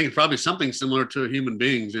 Yeah. I think it's probably something similar to human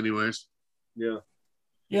beings anyways. Yeah.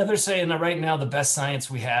 Yeah. They're saying that right now, the best science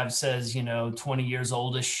we have says, 20 years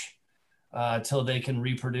oldish till they can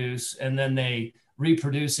reproduce. And then they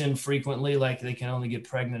reproduce infrequently. Like they can only get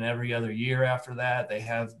pregnant every other year. After that, they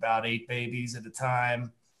have about 8 babies at a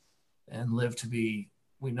time and live to be,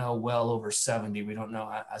 we know, well over 70. We don't know,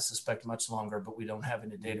 I suspect much longer, but we don't have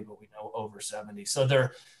any data, but we know over 70. So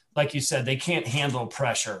they're, like you said, they can't handle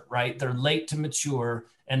pressure, right? They're late to mature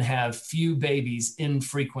and have few babies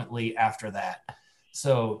infrequently after that.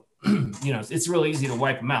 So, it's really easy to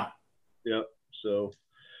wipe them out. Yeah. So,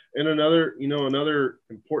 and another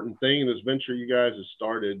important thing in this venture you guys have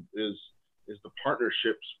started is the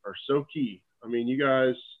partnerships are so key. I mean, you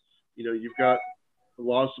guys, you've got a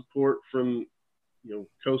lot of support from,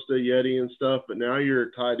 Costa Yeti and stuff, but now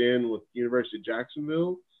you're tied in with University of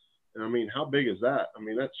Jacksonville And I mean, how big is that? I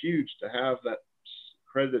mean, that's huge to have that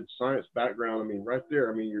accredited science background. I mean, right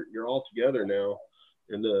there, I mean, you're all together now.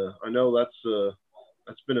 And I know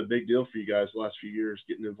that's been a big deal for you guys the last few years,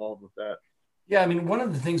 getting involved with that. Yeah, I mean, one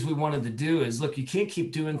of the things we wanted to do is, look, you can't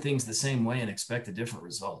keep doing things the same way and expect a different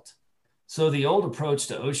result. So the old approach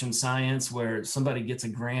to ocean science, where somebody gets a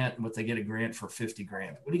grant, they get a grant for 50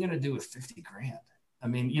 grand. What are you going to do with 50 grand? I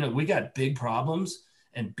mean, you know, we got big problems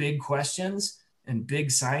and big questions and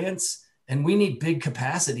big science, and we need big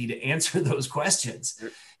capacity to answer those questions.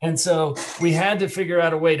 And so we had to figure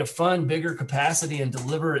out a way to fund bigger capacity and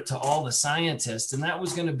deliver it to all the scientists. And that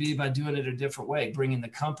was going to be by doing it a different way, bringing the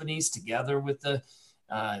companies together with the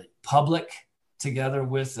public, together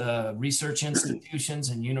with research institutions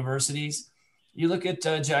and universities. You look at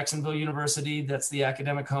Jacksonville University, that's the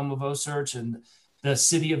academic home of OSearch, and the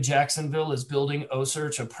city of Jacksonville is building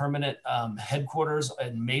OSearch, a permanent headquarters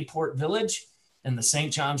in Mayport Village in the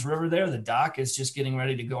St. Johns River there. The dock is just getting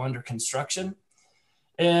ready to go under construction.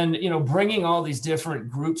 And, you know, bringing all these different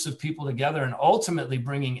groups of people together and ultimately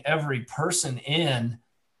bringing every person in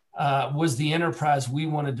was the enterprise we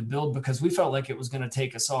wanted to build, because we felt like it was going to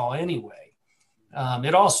take us all anyway.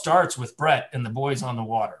 It all starts with Brett and the boys on the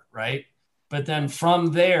water, right? But then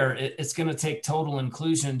from there, it's going to take total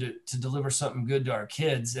inclusion to deliver something good to our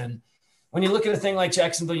kids. And when you look at a thing like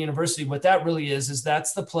Jacksonville University, what that really is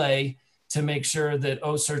that's the play to make sure that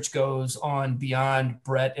OSearch goes on beyond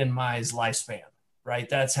Brett and Mai's lifespan, right?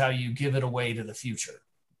 That's how you give it away to the future.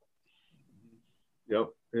 Yep.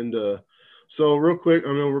 And so real quick,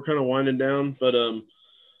 I know we're kind of winding down, but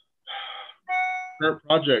current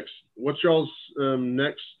projects, what's y'all's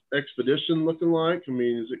next expedition looking like? I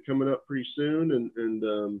mean, is it coming up pretty soon?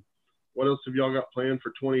 And what else have y'all got planned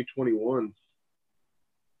for 2021?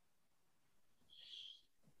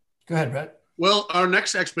 Go ahead, Brett. Well, our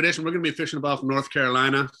next expedition, we're going to be fishing off North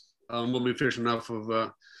Carolina. We'll be fishing off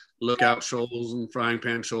of Lookout Shoals and Frying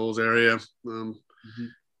Pan Shoals area.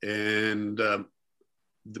 And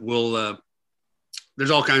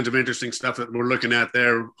there's all kinds of interesting stuff that we're looking at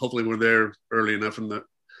there. Hopefully we're there early enough in the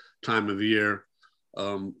time of year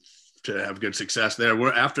to have good success there.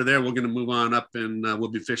 After there, we're going to move on up, and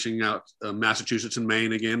we'll be fishing out Massachusetts and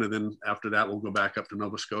Maine again. And then after that, we'll go back up to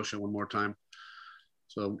Nova Scotia one more time.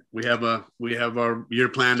 So we have our year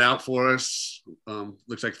planned out for us.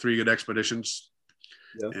 Looks like 3 good expeditions.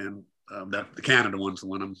 Yep. And the Canada one's the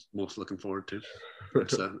one I'm most looking forward to.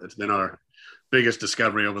 It's been our biggest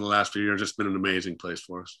discovery over the last few years. It's been an amazing place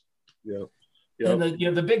for us. Yeah. Yep.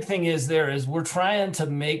 And the big thing is we're trying to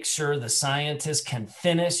make sure the scientists can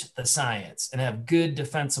finish the science and have good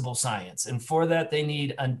defensible science. And for that, they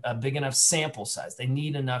need a big enough sample size. They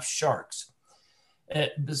need enough sharks.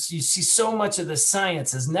 You see so much of the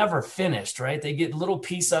science is never finished, right? They get a little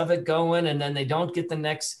piece of it going and then they don't get the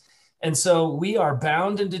next. And so we are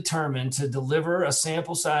bound and determined to deliver a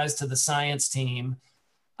sample size to the science team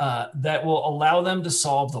that will allow them to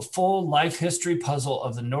solve the full life history puzzle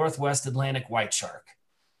of the Northwest Atlantic white shark,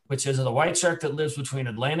 which is the white shark that lives between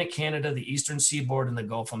Atlantic Canada, the eastern seaboard, and the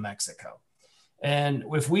Gulf of Mexico. And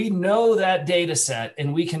if we know that data set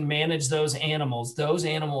and we can manage those animals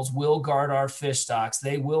will guard our fish stocks.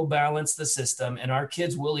 They will balance the system, and our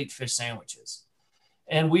kids will eat fish sandwiches.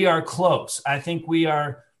 And we are close. I think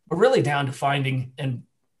we're really down to finding and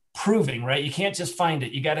proving, right? You can't just find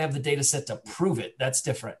it. You got to have the data set to prove it. That's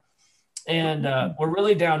different. And we're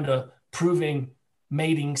really down to proving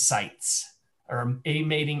mating sites or a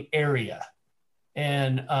mating area.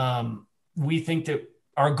 And we think that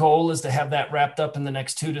our goal is to have that wrapped up in the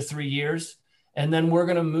next 2 to 3 years. And then we're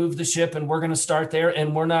going to move the ship and we're going to start there.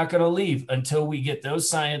 And we're not going to leave until we get those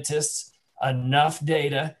scientists enough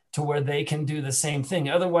data to where they can do the same thing.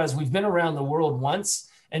 Otherwise, we've been around the world once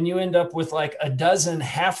and you end up with like a dozen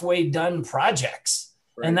halfway done projects.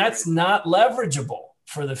 Right. And that's not leverageable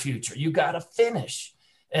for the future. You got to finish.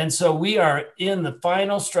 And so we are in the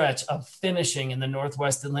final stretch of finishing in the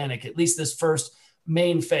Northwest Atlantic, at least this first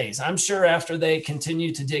main phase. I'm sure after they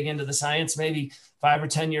continue to dig into the science, maybe 5 or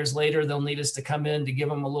 10 years later, they'll need us to come in to give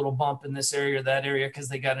them a little bump in this area or that area because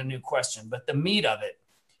they got a new question. But the meat of it,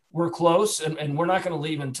 we're close, and we're not going to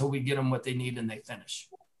leave until we get them what they need and they finish.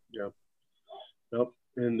 Yeah. Yep.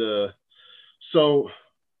 And so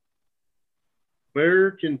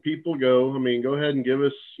where can people go? I mean, go ahead and give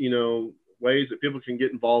us, ways that people can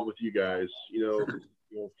get involved with you guys,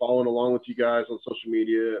 following along with you guys on social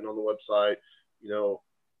media and on the website,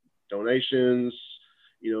 donations,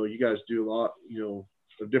 you guys do a lot,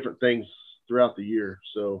 of different things throughout the year.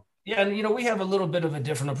 So Yeah, and we have a little bit of a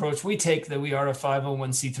different approach. We are a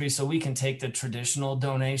 501c3, so we can take the traditional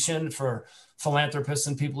donation for philanthropists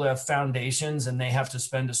and people who have foundations, and they have to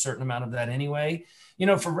spend a certain amount of that anyway.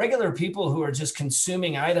 For regular people who are just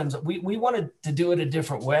consuming items, we wanted to do it a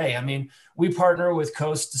different way. I mean, we partner with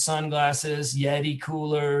Costa sunglasses, Yeti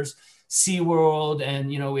coolers, SeaWorld, and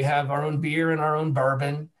we have our own beer and our own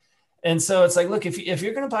bourbon. And so it's like, look, if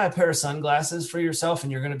you're going to buy a pair of sunglasses for yourself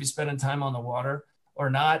and you're going to be spending time on the water or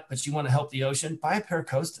not, but you want to help the ocean, buy a pair of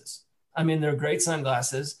Costas. I mean, they're great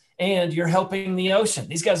sunglasses and you're helping the ocean.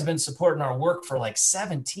 These guys have been supporting our work for like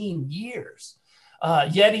 17 years.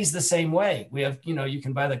 Yeti's the same way. We have, you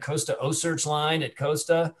can buy the Costa O-Search line at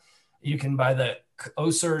Costa. You can buy the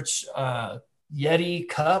O-Search Yeti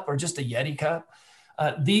cup or just a Yeti cup.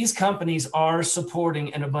 These companies are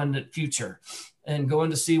supporting an abundant future and going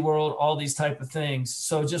to SeaWorld, all these type of things.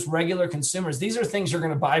 So just regular consumers, these are things you're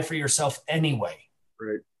going to buy for yourself anyway.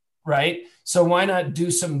 Right. So why not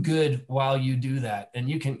do some good while you do that? And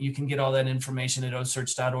you can get all that information at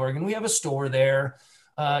osearch.org. And we have a store there.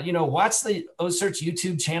 Watch the OSearch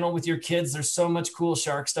YouTube channel with your kids. There's so much cool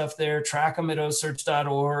shark stuff there. Track them at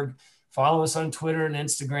osearch.org. Follow us on Twitter and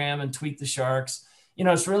Instagram and tweet the sharks.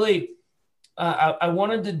 It's really, I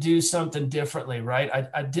wanted to do something differently, right?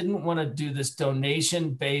 I didn't want to do this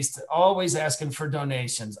donation based, always asking for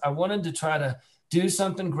donations. I wanted to try to do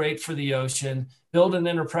something great for the ocean, build an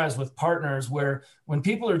enterprise with partners where when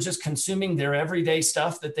people are just consuming their everyday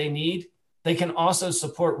stuff that they need, they can also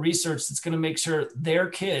support research that's going to make sure their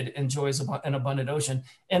kid enjoys an abundant ocean.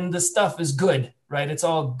 And the stuff is good, right? It's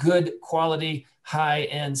all good quality,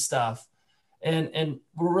 high-end stuff. And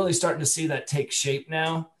we're really starting to see that take shape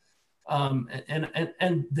now. And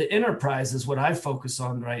the enterprise is what I focus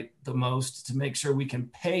on, right, the most, to make sure we can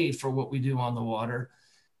pay for what we do on the water.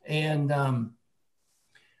 And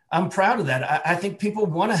I'm proud of that. I think people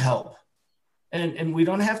want to help. And we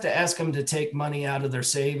don't have to ask them to take money out of their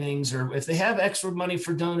savings, or if they have extra money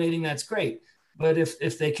for donating, that's great. But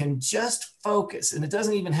if they can just focus, and it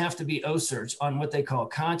doesn't even have to be OSearch, on what they call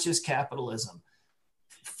conscious capitalism,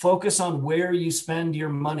 focus on where you spend your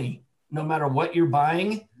money. No matter what you're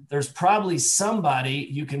buying, there's probably somebody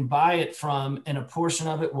you can buy it from, and a portion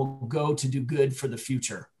of it will go to do good for the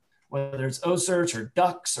future, whether it's OSearch or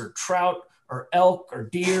ducks or trout or elk or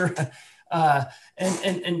deer.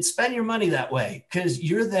 And spend your money that way, because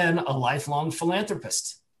you're then a lifelong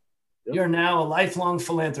philanthropist. Yep. You're now a lifelong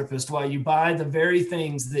philanthropist while you buy the very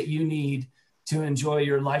things that you need to enjoy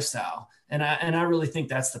your lifestyle. And I really think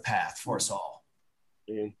that's the path for us all.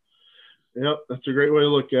 Yep, that's a great way to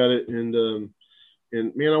look at it.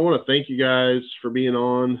 And man, I want to thank you guys for being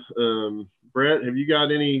on. Brett, have you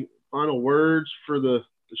got any final words for the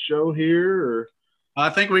show here? Or I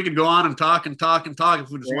think we could go on and talk if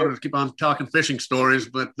we just wanted to keep on talking fishing stories,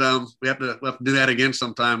 but we have to do that again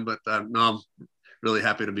sometime. But no, I'm really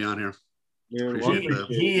happy to be on here. Yeah,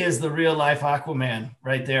 he is the real life Aquaman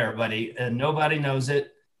right there, buddy. And nobody knows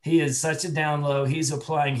it. He is such a down low. He's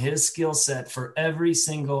applying his skill set for every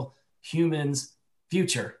single human's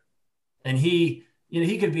future. And he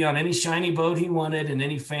could be on any shiny boat he wanted in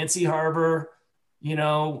any fancy harbor,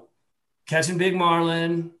 catching big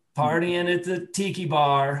marlin, partying at the tiki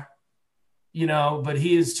bar, but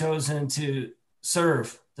he has chosen to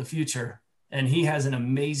serve the future, and he has an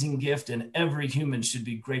amazing gift, and every human should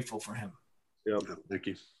be grateful for him. Yep. Thank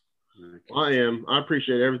you. I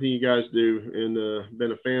appreciate everything you guys do, and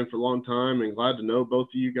been a fan for a long time, and glad to know both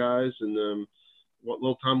of you guys, and what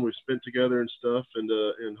little time we've spent together and stuff.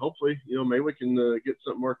 And hopefully, maybe we can get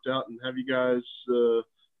something worked out and have you guys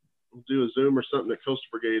do a Zoom or something at Coastal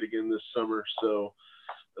Brigade again this summer. So,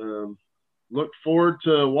 look forward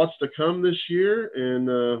to what's to come this year, and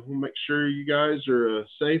we'll make sure you guys are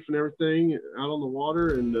safe and everything out on the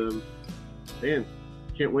water, and man,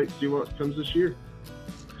 can't wait to see what comes this year.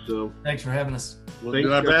 So thanks for having us. We'll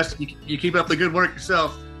do our best. You keep up the good work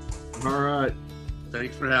yourself. All right.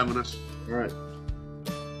 Thanks for having us. All right.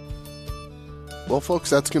 Well, folks,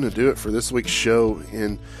 that's going to do it for this week's show.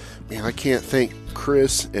 And man, I can't thank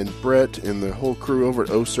Chris and Brett and the whole crew over at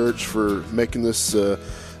OSearch for making this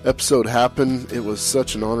episode happen. It was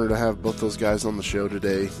such an honor to have both those guys on the show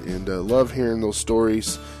today, and love hearing those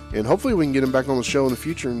stories. And hopefully we can get them back on the show in the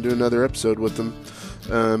future and do another episode with them.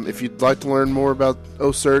 If you'd like to learn more about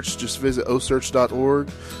OSearch, just visit osearch.org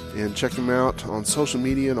and check them out on social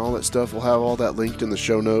media and all that stuff. We'll have all that linked in the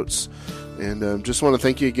show notes. And just want to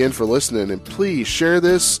thank you again for listening. And please share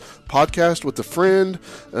this podcast with a friend.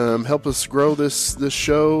 Help us grow this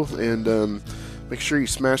show. And make sure you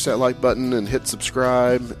smash that like button and hit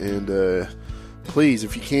subscribe. And please,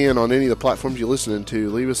 if you can, on any of the platforms you're listening to,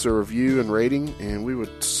 leave us a review and rating, and we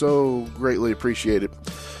would so greatly appreciate it.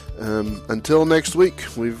 Until next week,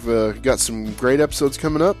 we've got some great episodes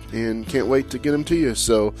coming up and can't wait to get them to you.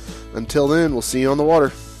 So until then, we'll see you on the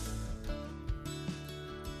water.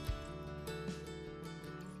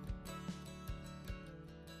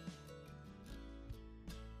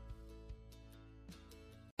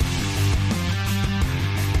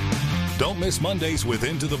 Don't miss Mondays with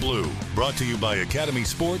Into the Blue, brought to you by Academy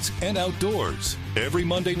Sports and Outdoors. Every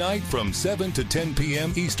Monday night from 7 to 10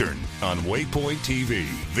 p.m. Eastern on Waypoint TV,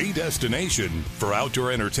 the destination for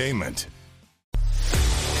outdoor entertainment.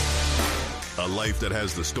 A life that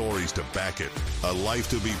has the stories to back it. A life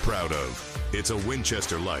to be proud of. It's a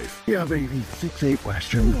Winchester life. Yeah, baby. 6'8"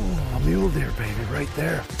 Western. Oh, mule deer, baby, right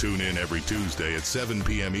there. Tune in every Tuesday at 7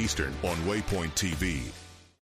 p.m. Eastern on Waypoint TV.